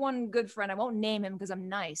 I have one good friend. I won't name him because I'm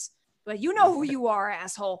nice, but you know who you are,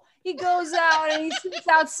 asshole. He goes out and he sits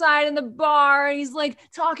outside in the bar and he's like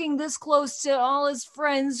talking this close to all his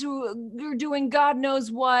friends who are doing God knows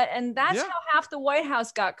what. And that's how half the White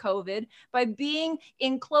House got COVID, by being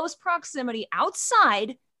in close proximity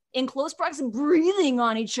outside, in close proximity, breathing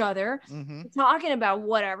on each other, talking about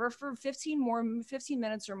whatever for 15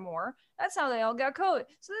 minutes or more. That's how they all got COVID.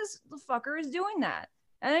 So this fucker is doing that.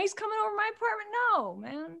 And then he's coming over my apartment. No,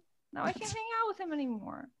 man. Now I can't hang out with him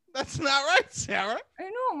anymore. That's not right, Sarah. I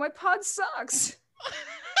know. My pod sucks.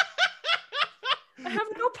 I have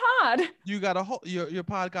no pod. You got a hole. Your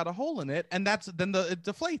pod got a hole in it, and it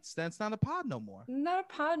deflates. Then it's not a pod no more. Not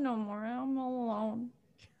a pod no more. I'm all alone.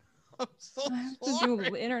 I'm so I have sorry. to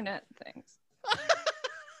do internet things.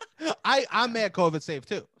 I'm mad COVID safe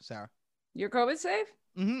too, Sarah. You're COVID safe?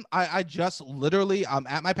 I just literally I'm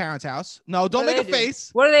at my parents' house. No, don't make a face.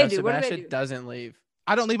 What do they No, do? What do they Sebastian do? doesn't leave.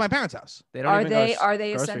 I don't leave my parents' house. They don't Are even they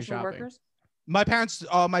grocery essential shopping. workers? My parents,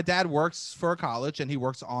 my dad works for a college and he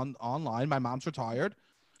works online. My mom's retired,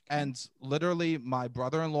 and literally my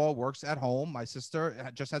brother-in-law works at home. My sister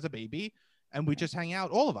just has a baby, and we just hang out,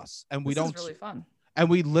 all of us, and we don't. This is really fun. And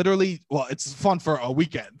we literally, well, it's fun for a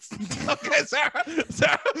weekend. Okay, Sarah.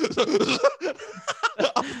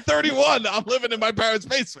 I'm 31. I'm living in my parents'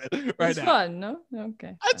 basement right It's now. fun, no?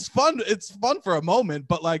 Okay. It's fun. It's fun for a moment,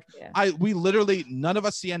 but like we literally, none of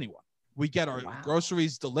us see anyone. We get our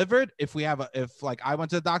groceries delivered. If I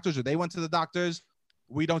went to the doctors or they went to the doctors,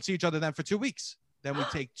 we don't see each other then for 2 weeks. Then we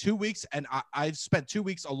take 2 weeks, and I've spent 2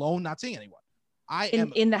 weeks alone, not seeing anyone.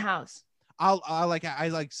 In the house.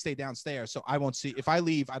 I stay downstairs, so I won't see. If I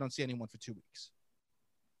leave, I don't see anyone for 2 weeks.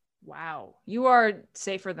 Wow. You are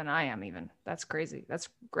safer than I am even. That's crazy. That's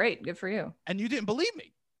great. Good for you. And you didn't believe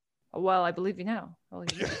me. Well, I believe you now. You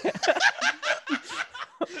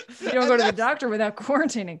don't go to the doctor without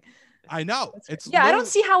quarantining. I know. I don't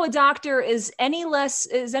see how a doctor is any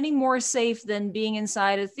more safe than being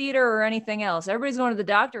inside a theater or anything else. Everybody's going to the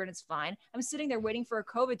doctor and it's fine. I'm sitting there waiting for a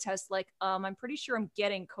COVID test. Like, I'm pretty sure I'm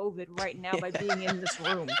getting COVID right now by being in this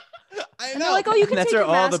room. I know. And they're like, oh, you can take your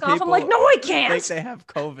mask off. I'm like, no, I can't. Think they have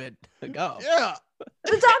COVID to go. Yeah.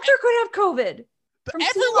 The doctor could have COVID. From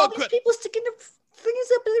seeing all these people sticking their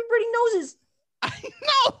fingers up everybody's noses.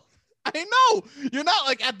 I know. You're not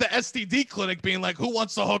like at the STD clinic being like, who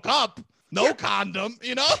wants to hook up? No condom,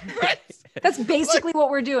 right? That's basically what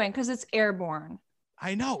we're doing because it's airborne.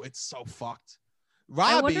 I know. It's so fucked.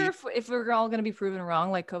 Robbie, I wonder if we're all going to be proven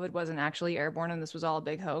wrong, like COVID wasn't actually airborne and this was all a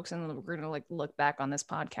big hoax. And we're going to like look back on this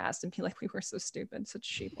podcast and be like, we were so stupid, such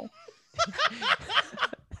sheeple.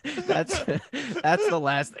 That's the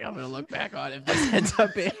last thing I'm gonna look back on if this ends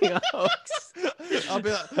up being a hoax. I'll be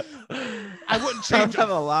like, I wouldn't change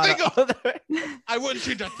I wouldn't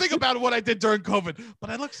change a thing about what I did during COVID, but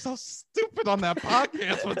I looked so stupid on that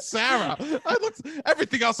podcast with Sarah.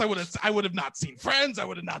 Everything else I would have not seen friends, I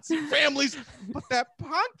would have not seen families, but that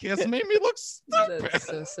podcast made me look stupid.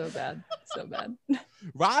 That's so bad. So bad.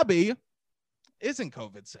 Robbie isn't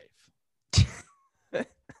COVID safe.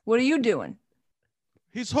 What are you doing?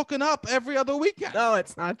 He's hooking up every other weekend. No,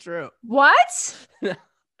 it's not true. What? No.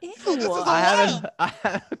 Ew. This is a I while.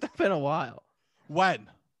 haven't. It's been a while. When?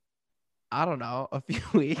 I don't know, a few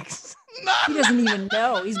weeks. He doesn't even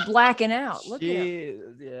know. He's blacking out. Look at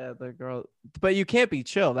him. Yeah, the girl. But you can't be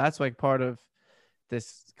chill. That's like part of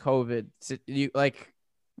this COVID. You like,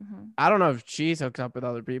 Mhm. I don't know if she's hooked up with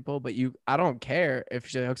other people, but I don't care if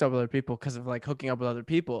she hooks up with other people because of like hooking up with other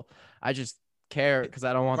people. I just care because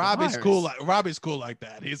I don't want Robbie's the virus. cool. Robbie's cool like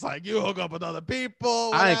that. He's like, you hook up with other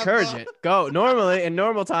people. I encourage whatever. it. Go. Normally, in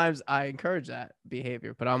normal times, I encourage that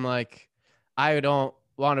behavior, but I'm like, I don't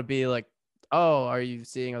want to be like, oh, are you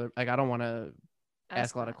seeing other? Like, I don't want to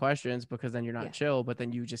ask a lot of questions because then you're not Yeah. chill, but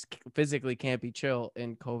then you just physically can't be chill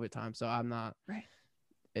in COVID time. So I'm not. Right.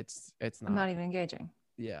 It's not. I'm not even engaging.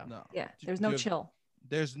 Yeah. No. Yeah. There's Do no you- chill.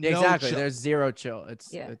 There's no Exactly. chill. There's zero chill.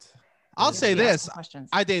 It's. Yeah. It's. I'll yeah. say You ask this. the questions.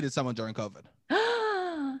 I dated someone during COVID.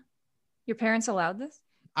 Your parents allowed this?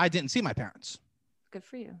 I didn't see my parents. Good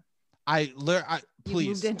for you. I You please.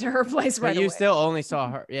 moved into her place But right you away. still only saw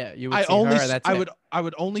her. Yeah. You would I see only her. That's I it.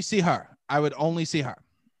 would only see her. I would only see her.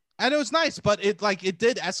 And it was nice, but it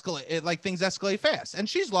did escalate. It like things escalate fast. And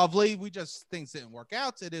she's lovely. Things didn't work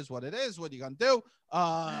out. It is what it is. What are you gonna do?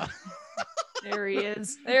 There he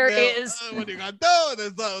is. There he Yeah, is. what are you gonna do?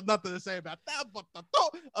 There's nothing to say about that. But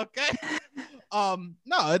okay.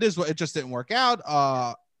 No, it is what it just didn't work out.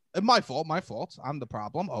 My fault. I'm the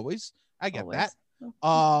problem always. I get Always.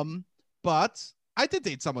 that. But I did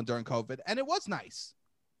date someone during COVID, and it was nice.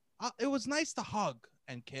 It was nice to hug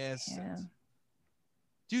and kiss. Yeah.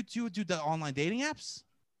 Do you do the online dating apps?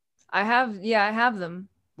 I have them.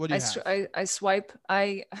 What do you have? I swipe.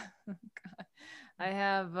 I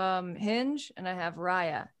have Hinge and I have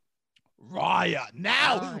Raya. Raya.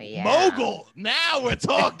 Now, Oh, yeah. Mogul. Now we're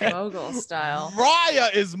talking. Mogul style.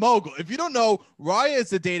 Raya is Mogul. If you don't know, Raya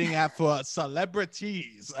is the dating app for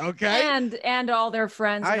celebrities. Okay. And all their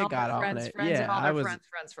friends I and all got their on friends, it. friends, Yeah, and all I their was-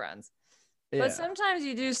 friends. Yeah. But sometimes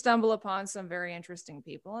you do stumble upon some very interesting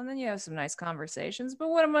people, and then you have some nice conversations. But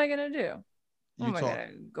what am I gonna do? You Am I talk- gonna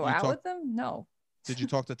go you out talk- with them? No. Did you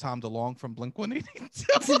talk to Tom DeLonge from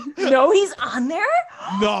Blink-182? No, he's on there.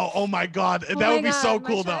 No. Oh my God. Oh that my would be so God, my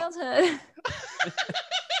cool though. childhood.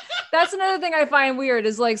 That's another thing I find weird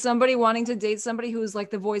is like somebody wanting to date somebody who's like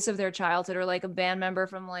the voice of their childhood or like a band member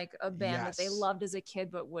from like a band that they Yes. loved as a kid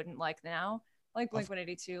but wouldn't like now. Like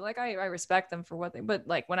Blink-182. Like I respect them for what they, but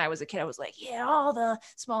like when I was a kid, I was like, yeah, all the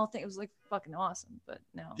small things. It was like fucking awesome. But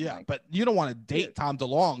no. Yeah, like, but you don't want to date Dude. Tom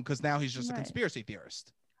DeLonge because now he's just a Right. conspiracy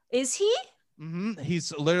theorist. is he?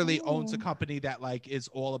 He's literally owns a Ooh. company that like is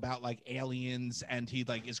all about like aliens, and he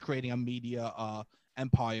like is creating a media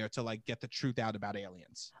empire to like get the truth out about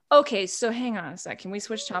aliens. Okay, so hang on a sec. Can we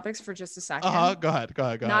switch topics for just a second? Go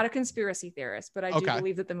ahead. Not a conspiracy theorist, but I do Okay.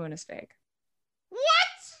 believe that the moon is fake. What?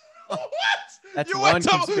 What? That's You one went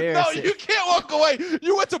to, No, conspiracy. you can't walk away.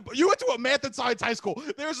 You went to a math and science high school.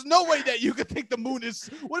 There's no way that you could think the moon is.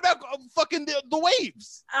 What about fucking the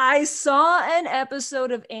waves? I saw an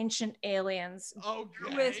episode of Ancient Aliens.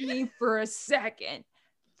 Okay. With me for a second.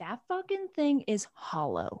 That fucking thing is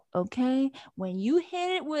hollow, okay? When you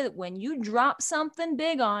drop something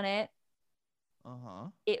big on it,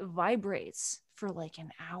 it vibrates for like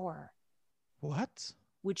an hour, What?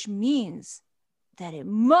 which means that it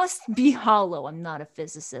must be hollow. I'm not a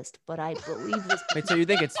physicist, but I believe this. Wait, so you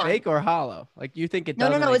think it's fake or hollow? Like you think it No,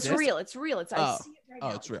 doesn't it's exist? real. It's real. I Oh. see it right Oh,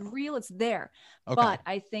 now. it's real. It's there. Okay. But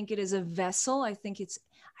I think it is a vessel. I think it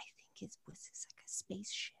was like a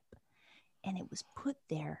spaceship, and it was put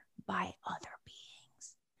there by other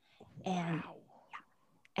beings. And Wow.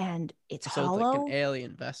 and it's So hollow. it's like an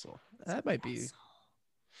alien vessel. That might be. Vessel.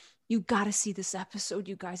 You got to see this episode,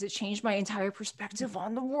 you guys. It changed my entire perspective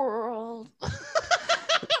on the world.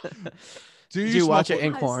 Did you watch smoke it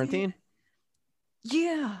in I see. quarantine?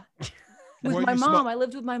 Yeah. With Were my you mom. I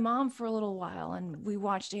lived with my mom for a little while, and we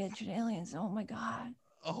watched Ancient Aliens. Oh my God.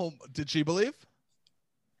 Oh, did she believe?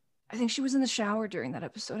 I think she was in the shower during that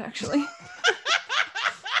episode, actually.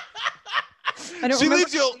 I don't She remember.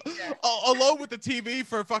 leaves you alone with the TV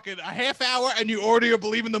for fucking a half hour, and you already are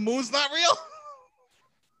believing the moon's not real.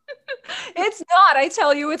 It's not. I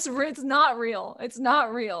tell you, it's not real. It's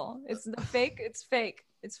not real. It's fake. It's fake.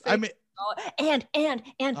 It's fake. I mean,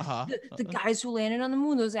 and Uh-huh. the guys who landed on the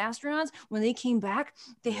moon, those astronauts, when they came back,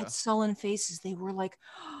 they Yeah. had sullen faces. They were like,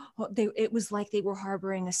 it was like they were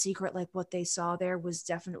harboring a secret. Like what they saw there was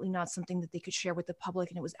definitely not something that they could share with the public,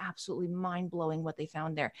 and it was absolutely mind blowing what they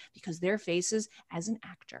found there, because their faces, as an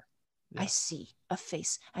actor, Yeah. I see a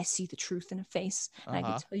face. I see the truth in a face, and I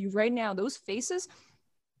Uh-huh. can tell you right now, those faces,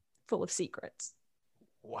 full of secrets.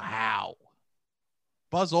 wow.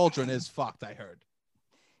 Buzz Aldrin is fucked, I heard.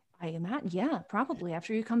 I imagine, yeah, probably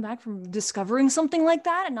after you come back from discovering something like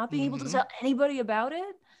that and not being able to tell anybody about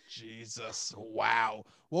it. Jesus. Wow.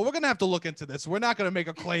 Well, we're going to have to look into this. We're not going to make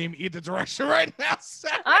a claim either direction right now,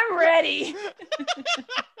 Sarah. I'm ready.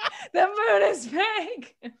 The moon is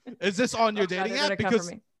big. Is this on your dating app?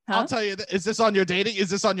 Because I'll tell you, is this on your dating? Is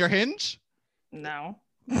this on your Hinge? No.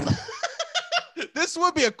 This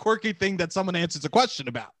would be a quirky thing that someone answers a question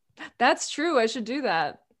about. That's true. I should do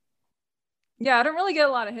that. Yeah, I don't really get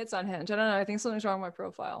a lot of hits on Hinge. I don't know. I think something's wrong with my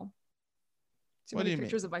profile. Too many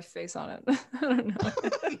pictures of my face on it. I don't know.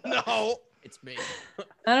 No. It's me.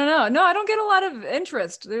 I don't know. No, I don't get a lot of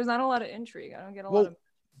interest. There's not a lot of intrigue. I don't get a lot of.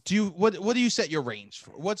 Do you what do you set your range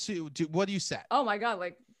for? What do you set? Oh my god,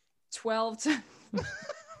 like 12 to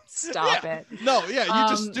Stop it. No, yeah, you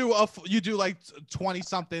just do you do like 20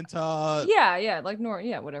 something to like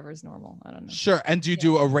whatever is normal. I don't know. Sure. And do you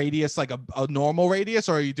do a radius like a normal radius,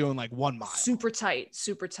 or are you doing like 1 mile? Super tight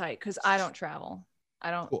because I don't travel. I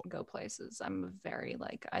don't go places. I'm very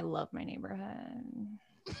like, I love my neighborhood.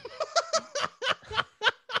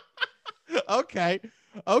 Okay.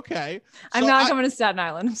 I'm not coming to Staten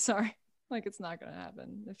Island. I'm sorry. Like, it's not going to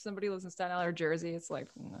happen. If somebody lives in Staten Island or Jersey, it's like,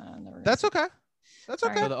 nah, never. That's okay. That's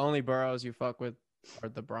okay. So the only boroughs you fuck with are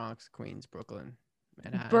the Bronx, Queens, Brooklyn,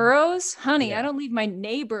 Manhattan. Boroughs? Honey, Yeah. I don't leave my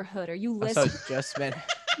neighborhood. Are you So listening? just Manhattan.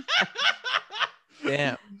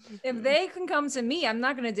 Damn. If they can come to me, I'm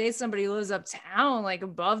not gonna date somebody who lives uptown, like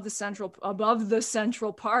above the central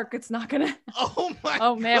park. It's not gonna. Oh my.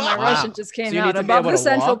 Oh man, God. my Russian just came So you out. need to be Above able the to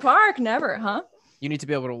central walk? park, never, huh? You need to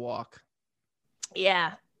be able to walk.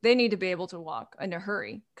 Yeah, they need to be able to walk in a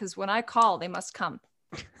hurry because when I call, they must come.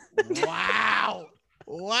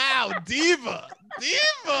 Wow, diva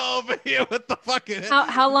over here with the fucking.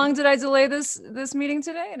 How long did I delay this meeting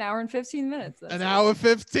today? 1 hour and 15 minutes. That's An it. hour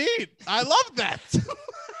 15. I love that.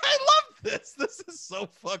 I love this. This is so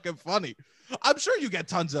fucking funny. I'm sure you get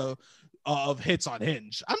tons of hits on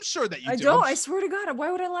Hinge. I'm sure that you do. I don't. I swear to God.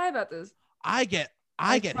 Why would I lie about this? I get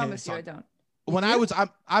promise hits you, on. I don't. When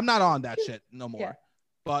I'm not on that shit no more. Yeah.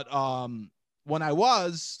 But when I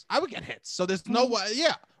would get hits. So there's no way.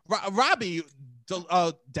 Yeah, Robbie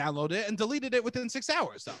downloaded it and deleted it within 6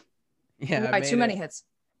 hours. So Yeah. Why, too many hits.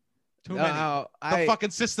 too many. The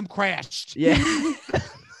fucking system crashed. Yeah.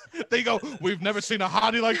 They go, we've never seen a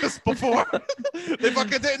hottie like this before. They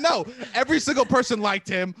fucking didn't know. Every single person liked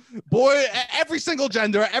him. Boy, every single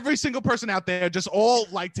gender, every single person out there just all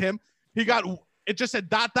liked him. It just said ...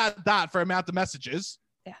 for amount of messages.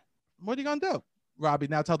 Yeah. What are you going to do? Robbie,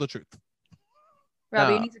 now tell the truth. Robbie,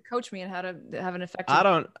 No. you need to coach me on how to have an effective.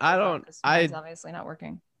 Mine's obviously not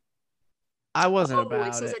working. I wasn't It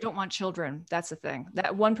about says it. I don't want children. That's the thing.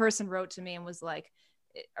 That one person wrote to me and was like,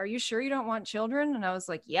 "Are you sure you don't want children?" And I was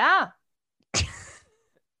like, "Yeah,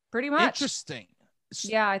 pretty much." Interesting.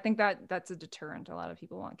 Yeah, I think that's a deterrent. A lot of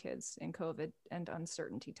people want kids in COVID and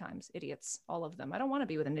uncertainty times. Idiots, all of them. I don't want to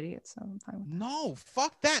be with an idiot, so I'm fine with that. No,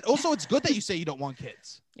 fuck that. Also, it's good that you say you don't want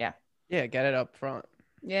kids. Yeah. Yeah, get it up front.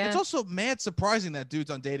 Yeah. It's also mad surprising that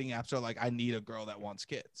dudes on dating apps are like, I need a girl that wants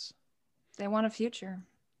kids. They want a future.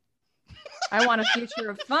 I want a future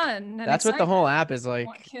of fun. And That's what the whole app is like.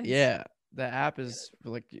 want kids. Yeah, the app is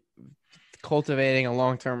like cultivating a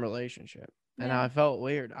long-term relationship. And Yeah. I felt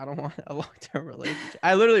weird. I don't want a long-term relationship.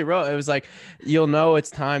 I literally wrote, it was like, you'll know it's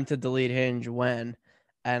time to delete Hinge when.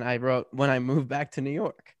 And I wrote, when I move back to New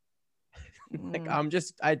York. Like,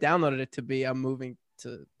 I downloaded it to be, I'm moving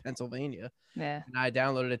to Pennsylvania. Yeah. And I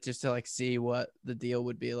downloaded it just to like see what the deal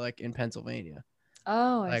would be like in Pennsylvania.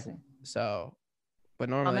 Oh, I Like, see. so, but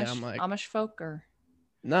normally Amish, I'm like, Amish folk or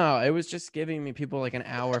no, it was just giving me people like an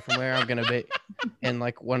hour from where I'm gonna be in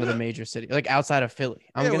like one of the major cities, like outside of Philly.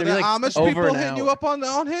 I'm gonna with be the like Amish over people an hitting you hour. up on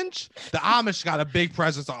Hinge. The Amish got a big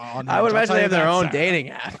presence on Hinge. I would I'll imagine tell they you have their that, own Sarah. dating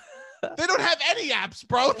app. They don't have any apps,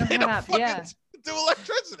 bro. They don't have, fucking yeah. do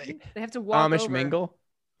electricity. they have to walk Amish over. mingle.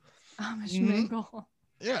 Amish Mhm. mingle.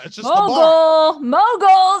 Yeah, it's just the bar.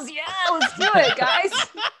 Moguls. Yeah, let's do it, guys.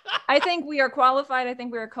 I think we are qualified. I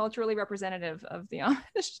think we are culturally representative of the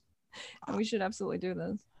Amish. And we should absolutely do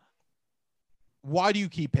this. Why do you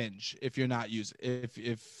keep Hinge if you're not using?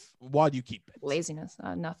 If why do you keep it? Laziness.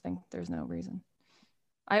 Nothing. There's no reason.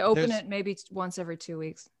 I open There's- it maybe once every 2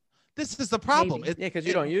 weeks. This is the problem. Maybe. Yeah, because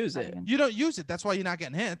you don't use it. You don't use it. That's why you're not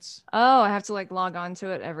getting hits. Oh, I have to like log on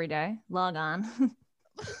to it every day. Log on.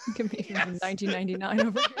 Give me Yes. 1999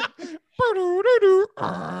 over here.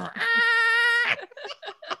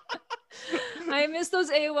 I miss those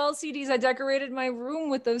AOL CDs. I decorated my room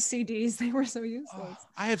with those CDs. They were so useless.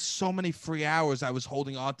 I have so many free hours I was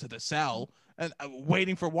holding on to the cell and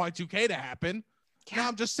waiting for Y2K to happen. Now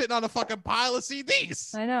I'm just sitting on a fucking pile of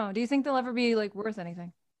CDs. I know. Do you think they'll ever be like worth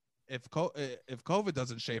anything? if COVID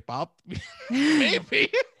doesn't shape up,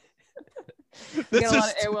 maybe. We got a lot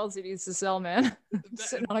of AOL CDs to sell, man.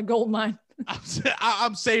 Sitting on a gold mine.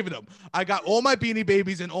 I'm saving them. I got all my Beanie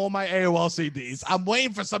Babies and all my AOL CDs. I'm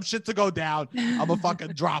waiting for some shit to go down. I'm gonna fucking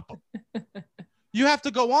drop them. You have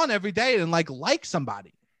to go on every day and like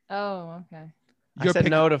somebody. Oh, okay. I said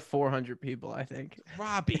no to 400 people, I think.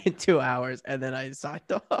 Robbie. In 2 hours, and then I signed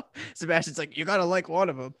off. Sebastian's like, you gotta like one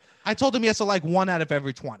of them. I told him he has to like 1 out of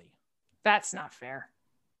every 20. That's not fair.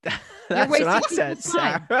 That's what I said,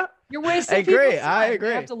 Sarah. You're wasting. I agree.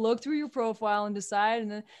 They have to look through your profile and decide, and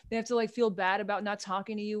then they have to like feel bad about not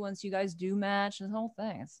talking to you once you guys do match. And the whole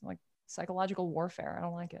thing, it's like psychological warfare. I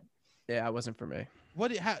don't like it. Yeah, it wasn't for me.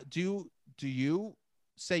 What do you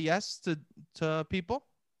say yes to people?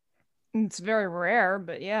 It's very rare,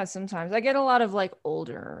 but yeah, sometimes I get a lot of like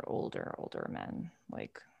older men,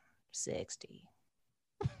 like 60.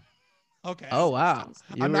 Okay. Oh wow,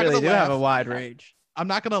 you I'm not really gonna do laugh. have a wide range. I'm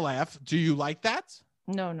not gonna laugh. Do you like that?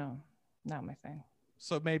 No, not my thing.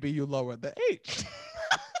 So maybe you lower the age.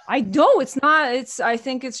 I don't. It's not. I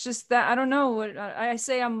think it's just that I don't know what I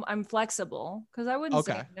say. I'm flexible because I wouldn't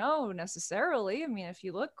say no necessarily. I mean, if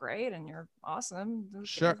you look great and you're awesome,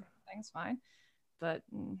 sure, things fine. But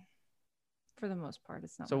for the most part,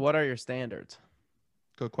 it's not. So, what are your standards?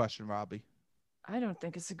 Good question, Robbie. I don't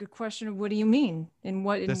think it's a good question. What do you mean? In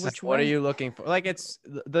which way? What are you looking for? Like, it's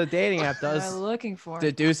the dating app does. What am I looking for?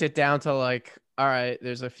 Deduce it down to like, all right,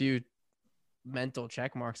 there's a few mental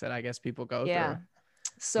check marks that I guess people go through.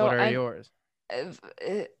 So what are yours?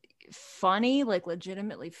 Funny, like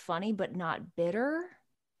legitimately funny, but not bitter.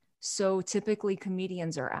 So typically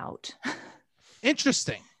comedians are out.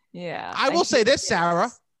 Interesting. Yeah. I will say this,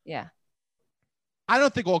 Sarah. Yeah. I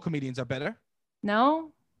don't think all comedians are bitter.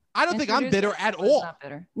 No. I don't think I'm bitter at all. Not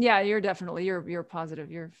bitter. Yeah, you're definitely you're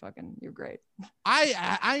positive. You're great.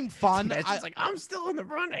 I'm fun. It's like I'm still in the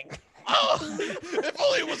running. Oh, if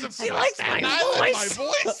only it wasn't for my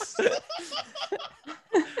voice.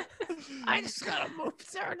 I just gotta move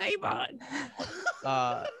to our neighborhood.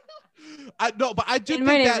 I no, but I do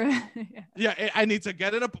think that. Yeah, I need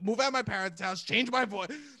to move out of my parents' house, change my voice.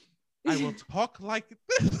 I will talk like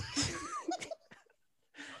this.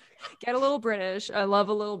 Get a little British. I love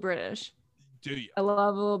a little British. Do you? I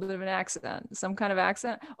love a little bit of an accent, some kind of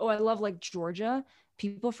accent. Oh, I love like Georgia.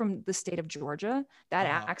 People from the state of Georgia, that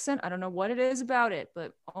accent, I don't know what it is about it,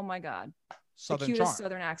 but oh my God. Southern the cutest charm.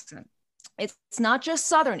 Southern accent. It's not just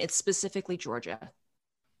Southern, it's specifically Georgia.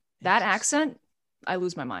 That accent, I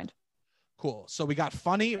lose my mind. Cool. So we got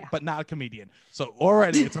funny, but not a comedian. So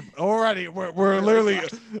already we're literally,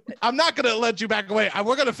 I'm not going to let you back away.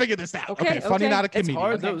 We're going to figure this out. Okay. Funny, not a comedian. It's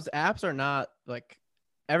hard. Those apps are not like,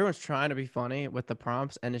 everyone's trying to be funny with the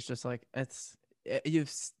prompts. And it's just like,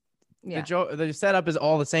 the joke, the setup is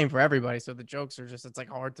all the same for everybody. So the jokes are just, it's like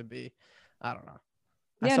hard to be, I don't know.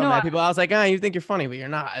 I saw mad people. I was like, you think you're funny, but you're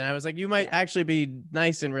not. And I was like, you might actually be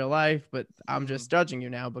nice in real life, but I'm just judging you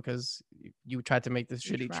now because you tried to make this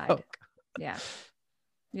shitty joke. Yeah.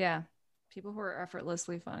 Yeah. People who are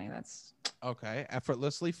effortlessly funny. That's okay.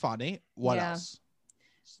 Effortlessly funny. What else?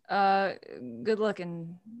 Good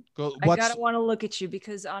looking. I gotta want to look at you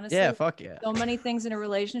because honestly, fuck yeah. So many things in a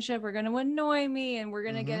relationship are gonna annoy me and we're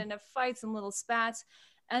gonna get into fights and little spats.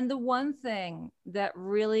 And the one thing that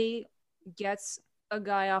really gets a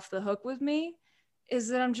guy off the hook with me is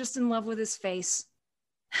that I'm just in love with his face.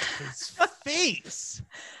 His face.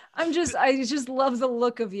 I just love the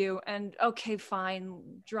look of you. And okay,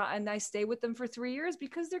 fine. And I stay with them for 3 years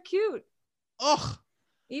because they're cute. Ugh.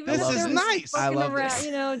 Even this is nice. I love this.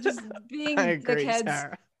 Just being dickheads.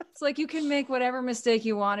 Sarah. It's like you can make whatever mistake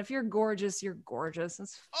you want. If you're gorgeous, you're gorgeous.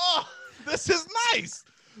 This is nice.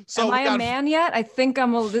 So am I a man yet? I think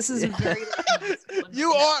this is a very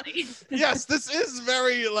you are. Yes, this is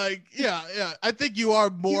very yeah. I think you are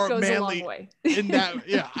more manly in that.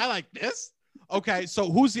 Yeah, I like this. Okay, so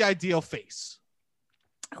who's the ideal face?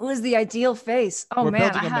 Who is the ideal face? Oh, We're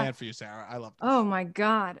man. building a man for you, Sarah. I love this. Oh, my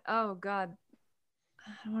God. Oh, God.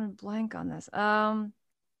 I don't want to blank on this. I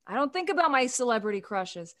don't think about my celebrity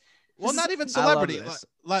crushes. Well, not even celebrity.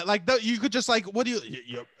 Like you could just what do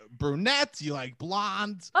you brunette? You like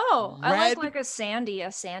blonde? Oh, red? I like a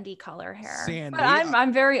sandy color hair. Sandy. But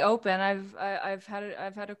I'm very open. I've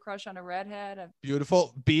had a crush on a redhead.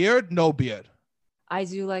 Beautiful beard, no beard. I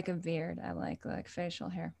do like a beard. I like facial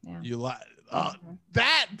hair. Yeah. You like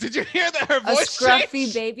that? Did you hear that? Her voice. A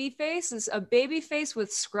scruffy baby face is a baby face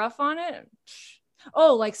with scruff on it.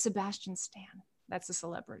 Oh, like Sebastian Stan. That's a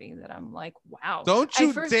celebrity that I'm like, wow. Don't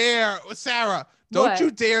you dare, Sarah. Don't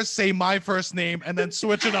you dare say my first name and then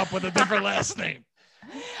switch it up with a different last name.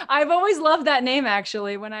 I've always loved that name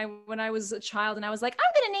actually. When I was a child and I was like,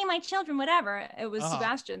 I'm gonna name my children whatever. It was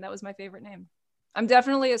Sebastian. That was my favorite name. I'm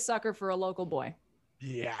definitely a sucker for a local boy.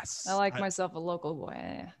 Yes. I like myself a local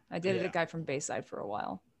boy. I dated a guy from Bayside for a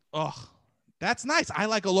while. Oh, that's nice. I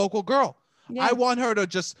like a local girl. Yeah. I want her to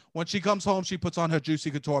just, when she comes home, she puts on her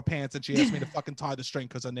Juicy Couture pants and she asks me to fucking tie the string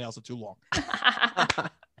because her nails are too long.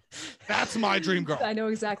 That's my dream girl. I know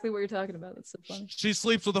exactly what you're talking about. That's so funny. She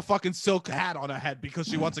sleeps with a fucking silk hat on her head because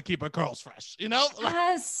she wants to keep her curls fresh, you know?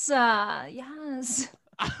 Yes. Yes.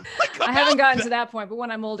 I haven't gotten to that point, but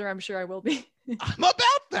when I'm older, I'm sure I will be. I'm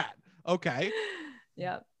about that. Okay.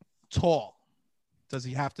 Yeah. Tall. Does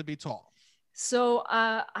he have to be tall? So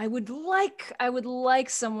I would like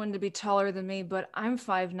someone to be taller than me, but I'm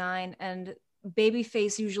 5'9", and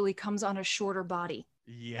babyface usually comes on a shorter body.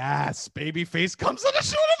 Yes, babyface comes on a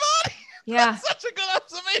shorter body. Yeah. That's such a good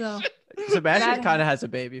observation. So, Sebastian kind of has a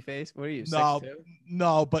baby face. What are you?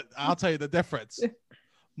 No, but I'll tell you the difference.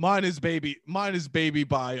 Mine is baby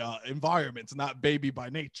by environment, not baby by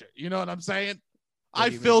nature. You know what I'm saying? I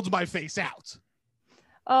filled my face out.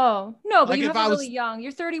 Oh, no, but like you have really young.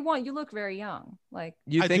 You're 31. You look very young. Like,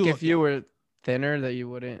 you think if you were thinner that you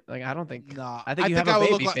wouldn't, like, I don't think. No, I think you have a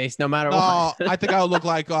baby face no matter what. I think I would look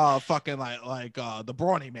like fucking like the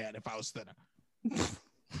brawny man if I was thinner.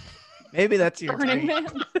 Maybe that's your Burning Man.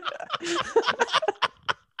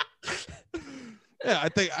 Yeah,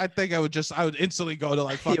 I think I would instantly go to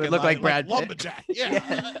like fucking you would look like Brad Pitt. Lumberjack.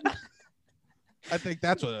 Yeah. I think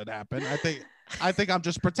that's what would happen. I think I'm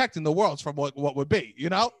just protecting the world from what would be, you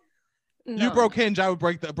know? No. You broke Hinge, I would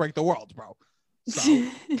break the world, bro.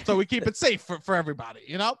 So we keep it safe for everybody,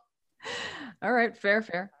 you know? All right,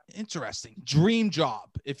 fair. Interesting. Dream job.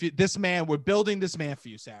 We're building this man for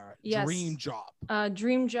you, Sarah. Yes. Dream job.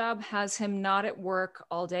 Dream job has him not at work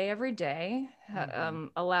all day, every day.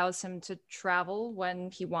 Allows him to travel when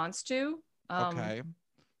he wants to. Okay.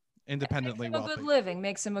 Independently wealthy.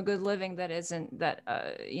 Makes him a good living that isn't that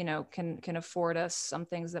can afford us some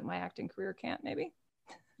things that my acting career can't, maybe.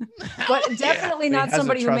 But definitely not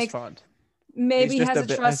somebody who makes fund. Maybe he has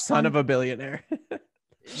a trust son of a billionaire.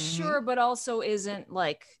 Sure, but also isn't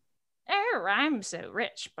like, oh, I'm so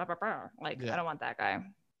rich. Blah, blah, blah. Like, I don't want that guy.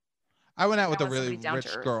 I went out with a really rich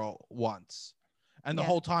girl once, and the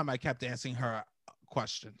whole time I kept asking her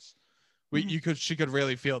questions. She could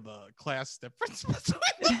really feel the class difference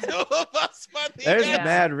between the two of us. There's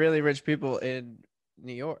mad really rich people in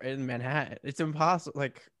New York, in Manhattan. It's impossible.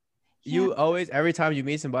 Like, you always, every time you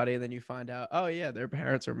meet somebody and then you find out, oh yeah, their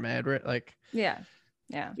parents are mad rich. Like, yeah.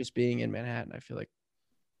 Just being in Manhattan, I feel like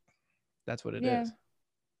that's what it is.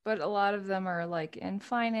 But a lot of them are like in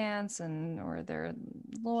finance or they're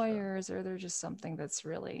lawyers or they're just something that's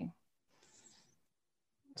really.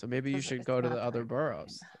 So maybe you should go to the other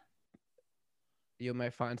boroughs. You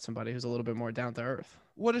might find somebody who's a little bit more down to earth.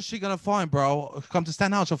 What is she gonna find, bro? Come to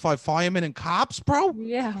Staten Island, she'll find firemen and cops, bro.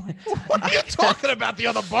 Yeah. What are you talking about? The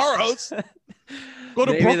other boroughs? Go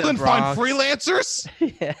to Brooklyn, find freelancers.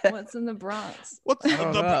 Yeah. What's in the Bronx?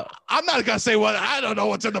 I'm not gonna say what. I don't know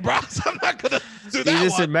what's in the Bronx. I'm not gonna do that.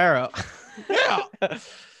 Jesus and Marrow. Yeah.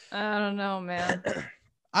 I don't know, man.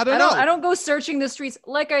 I don't know. I don't go searching the streets.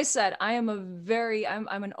 Like I said, I'm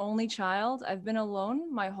an only child. I've been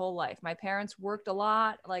alone my whole life. My parents worked a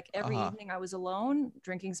lot. Like every evening I was alone,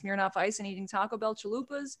 drinking Smirnoff Ice and eating Taco Bell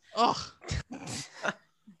chalupas. Oh,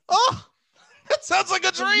 that sounds like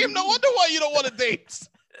a dream. No wonder why you don't want to date.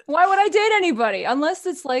 Why would I date anybody? Unless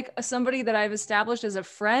it's like somebody that I've established as a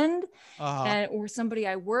friend or somebody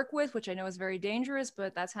I work with, which I know is very dangerous,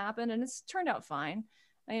 but that's happened and it's turned out fine.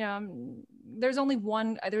 You know, there's only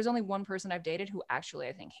one person I've dated who actually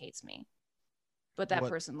I think hates me, but that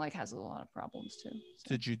person like has a lot of problems too. So.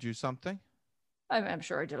 Did you do something? I'm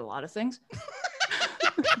sure I did a lot of things.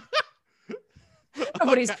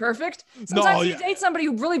 Nobody's perfect. Sometimes you date somebody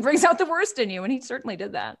who really brings out the worst in you, and he certainly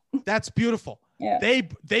did that. That's beautiful. Yeah.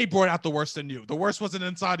 They brought out the worst in you. The worst wasn't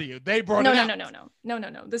inside of you. They brought it out.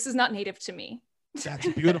 No. This is not native to me. That's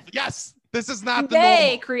beautiful. Yes. This is not the They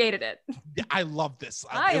normal. created it. Yeah, I love this.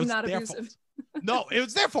 I am not abusive. No, it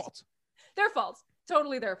was their fault. Their fault.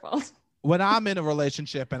 Totally their fault. When I'm in a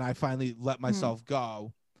relationship and I finally let myself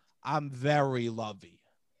go, I'm very lovey.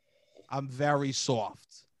 I'm very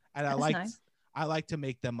soft. And I like to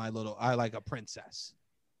make them I like a princess.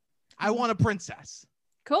 I want a princess.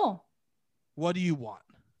 Cool. What do you want?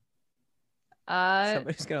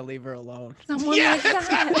 Somebody's gonna leave her alone. Someone like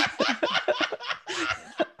that.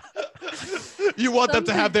 You want them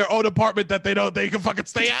to have their own apartment that they can fucking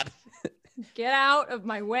stay at? Get out of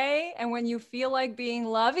my way. And when you feel like being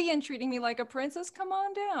lovey and treating me like a princess, come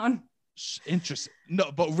on down. Interesting.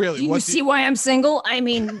 No, but really, Do you see why I'm single? I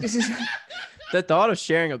mean, this is The thought of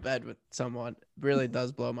sharing a bed with someone really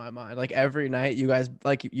does blow my mind. Like every night, you guys,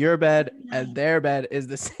 like your bed and their bed is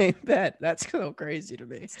the same bed. That's so crazy to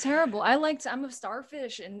me. it's terrible. I'm a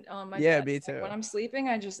starfish and my bed. Me too. When I'm sleeping,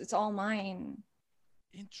 it's all mine.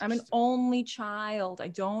 Interesting. I'm an only child. I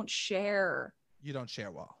don't share. You don't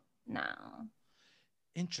share well. No.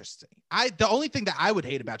 Interesting. The only thing that I would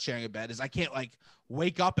hate about sharing a bed is I can't like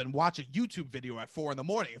wake up and watch a YouTube video at 4 a.m.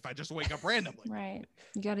 if I just wake up randomly. Right.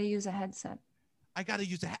 You got to use a headset. I gotta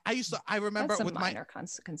use I remember That's a with minor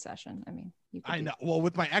concession. I mean, I know. Well,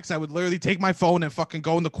 with my ex, I would literally take my phone and fucking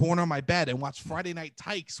go in the corner of my bed and watch Friday Night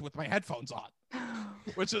Tykes with my headphones on,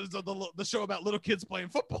 which is the show about little kids playing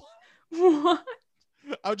football. What?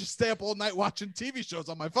 I would just stay up all night watching TV shows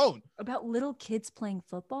on my phone. About little kids playing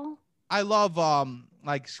football? I love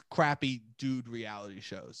like crappy dude reality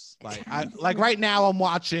shows. Like right now I'm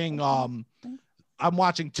watching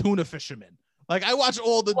Tuna Fisherman. Like I watch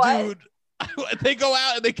all the dude. They go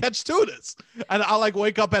out and they catch tunas, and I'll like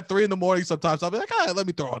wake up at 3 a.m. sometimes. I'll be like, all right, let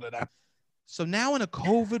me throw on it now. So now in a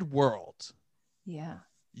COVID world, yeah,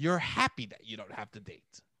 you're happy that you don't have to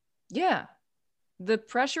date. Yeah, the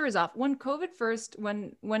pressure is off. When COVID first,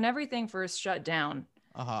 when everything first shut down,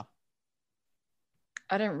 I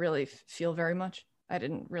didn't really feel very much. I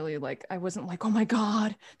didn't really I wasn't like, oh my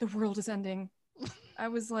God, the world is ending. I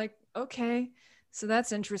was like, okay, so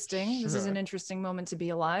that's interesting. Sure. This is an interesting moment to be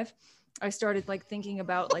alive. I started thinking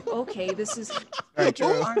about okay, this is very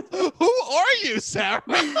true. Who are you, Sarah?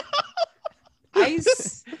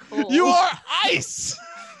 Ice cold. You are ice.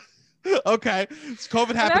 Okay, so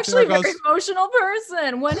COVID happened. I'm actually a very emotional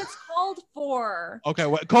person when it's called for. Okay,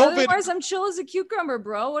 what COVID? Otherwise, I'm chill as a cucumber,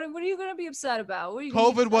 bro. What are you gonna be upset about? What are you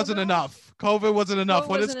COVID wasn't enough. COVID wasn't enough.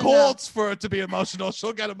 When it's called for it to be emotional,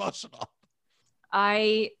 she'll get emotional.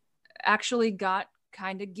 I actually got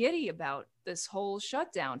kind of giddy about this whole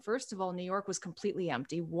shutdown. First of all, New York was completely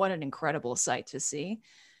empty. What an incredible sight to see.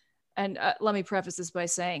 And let me preface this by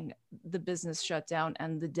saying the business shutdown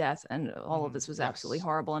and the death and all of this was absolutely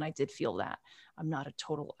horrible. And I did feel that. I'm not a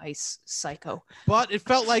total ice psycho. But it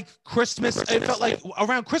felt like Christmas. It felt like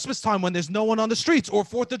around Christmas time when there's no one on the streets, or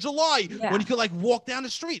 4th of July when you could walk down the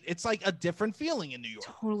street. It's like a different feeling in New York.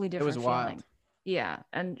 Totally different. It was feeling. wild. Yeah.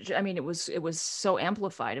 And I mean, it was so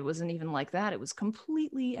amplified. It wasn't even like that. It was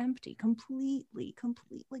completely empty, complete,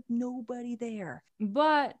 like nobody there.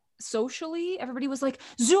 But socially, everybody was like,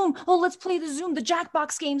 Zoom. Oh, let's play the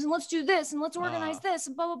Jackbox games, and let's do this, and let's organize this,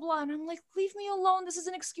 and blah, blah, blah. And I'm like, leave me alone. This is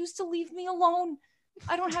an excuse to leave me alone.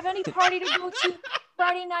 I don't have any party to go to.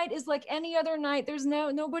 Friday night is like any other night. There's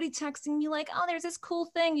nobody texting me like, oh, there's this cool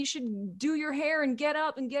thing. You should do your hair and get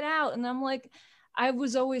up and get out. And I'm like, I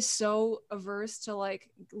was always so averse to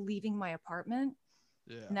leaving my apartment.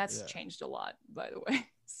 Yeah, and that's changed a lot, by the way,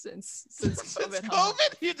 since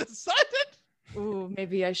COVID. You decided? Ooh,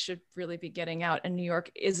 maybe I should really be getting out. And New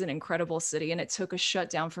York is an incredible city, and it took a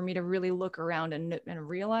shutdown for me to really look around and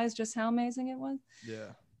realize just how amazing it was. Yeah.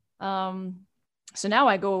 So now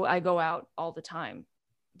I go out all the time,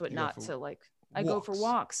 but not to I go for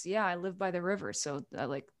walks. Yeah, I live by the river, so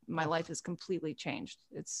my life has completely changed.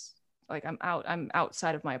 It's I'm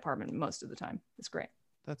outside of my apartment most of the time. It's great.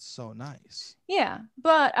 That's so nice. Yeah,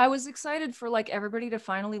 but I was excited for everybody to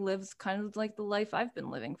finally live kind of the life I've been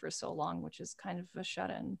living for so long, which is kind of a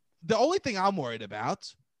shut-in. The only thing I'm worried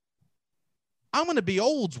about, I'm going to be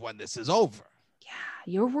old when this is over. Yeah,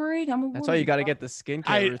 you're worried. That's why you got to get the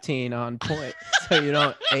skincare routine on point so you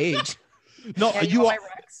don't age. No, you are.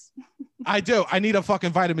 I do. I need a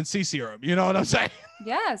fucking vitamin C serum. You know what I'm saying?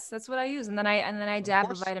 Yes, that's what I use, and then I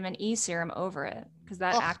dab a vitamin E serum over it because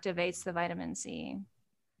that activates the vitamin C.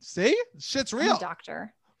 See, shit's real. I'm a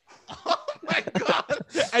doctor. Oh my God!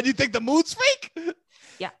 And you think the mood's fake?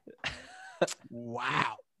 Yeah.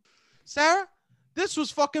 Wow, Sarah, this was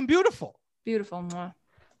fucking beautiful. Beautiful. Mwah.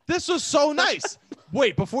 This was so nice.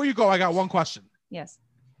 Wait, before you go, I got one question. Yes.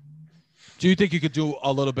 Do you think you could do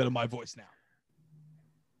a little bit of my voice now?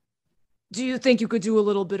 Do you think you could do a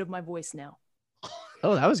little bit of my voice now?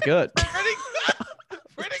 Oh, that was good.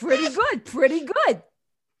 Pretty good.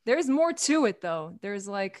 There's more to it, though. There's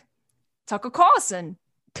Tucker Carlson.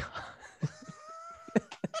 This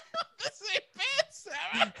ain't bad,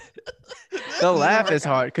 Sarah. The laugh is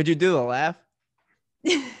hard. Could you do the laugh?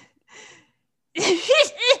 No.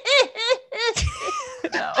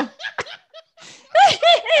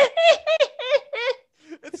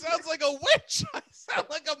 It sounds like a witch. I sound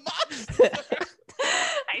like a monster.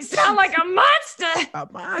 I sound like a monster. A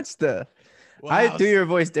monster. I Wow. do your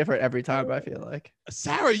voice different every time, I feel like.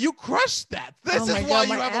 Sarah, you crushed that. This Oh is my why god,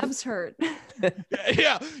 you my have abs hurt.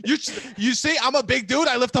 yeah. You see, I'm a big dude.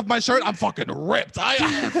 I lift up my shirt. I'm fucking ripped.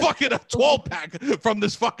 I'm fucking a 12-pack from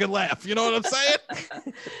this fucking laugh. You know what I'm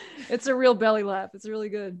saying? It's a real belly laugh. It's really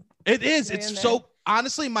good. It is. Way It's in so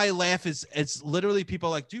honestly, my laugh is it's literally people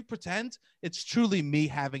are like, do you pretend? It's truly me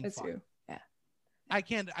having It's fun. you. Yeah. I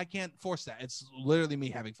can't force that. It's literally me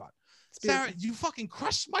having fun. It's Sarah, beautiful. you fucking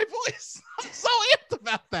crushed my voice. I'm so amped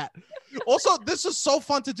about that. Also, this is so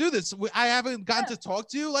fun to do this. I haven't gotten to talk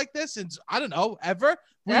to you like this since, I don't know, ever.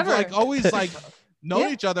 We've Ever. like always like known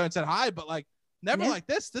Yeah. each other and said hi, but like never Yeah. like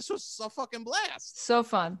this. This was a fucking blast. So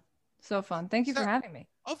fun. So fun. Thank you for Sarah- having me.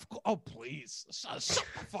 Oh, please. Shut the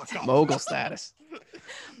fuck up. Mogul status.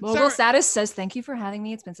 Mogul Sarah- Status says, thank you for having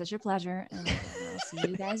me. It's been such a pleasure. And I'll see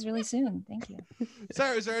you guys really soon. Thank you.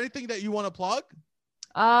 Sarah, is there anything that you want to plug?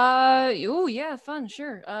 Oh yeah, fun,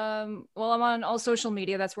 sure. Well, I'm on all social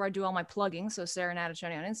media. That's where I do all my plugging. So Sarah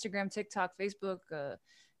Natochenny on Instagram, TikTok, Facebook,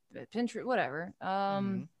 Pinterest, whatever.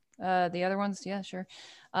 The other ones, yeah, sure.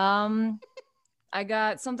 I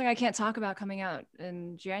got something I can't talk about coming out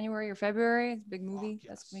in January or February. It's a big movie. Fuck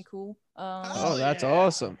That's yes. gonna be cool. Oh, that's yeah.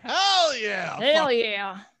 awesome. Hell yeah. Hell Fuck.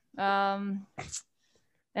 yeah.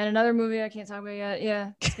 And another movie I can't talk about yet.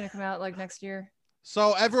 Yeah, it's gonna come out like next year.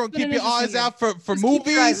 So everyone It's been keep an your eyes interesting out for Just keep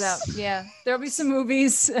your eyes movies. out. Yeah, there'll be some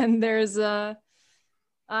movies, and there's I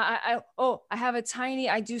have a tiny.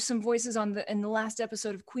 I do some voices in the last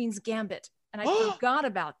episode of Queen's Gambit, and I forgot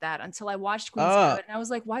about that until I watched Queen's Gambit, and I was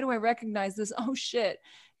like, why do I recognize this? Oh shit!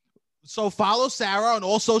 So follow Sarah on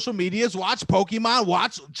all social medias. Watch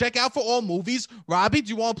Pokemon. Check out for all movies. Robbie, do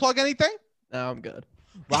you want to plug anything? No, I'm good.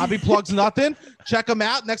 Robbie plugs nothing. Check him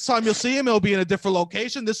out. Next time you'll see him, he'll be in a different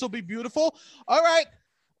location. This will be beautiful. All right.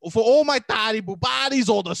 For all my thotty boobies,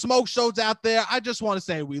 all the smoke shows out there, I just want to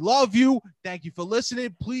say we love you. Thank you for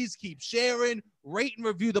listening. Please keep sharing, rate and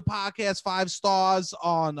review the podcast 5 stars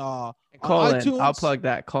on Call in. iTunes. I'll plug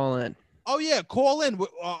that. Call in. Oh yeah, call in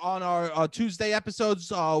on our Tuesday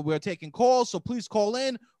episodes. We're taking calls, so please call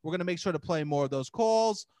in. We're gonna make sure to play more of those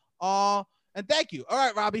calls. And thank you. All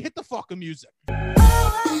right, Robbie, hit the fucking music.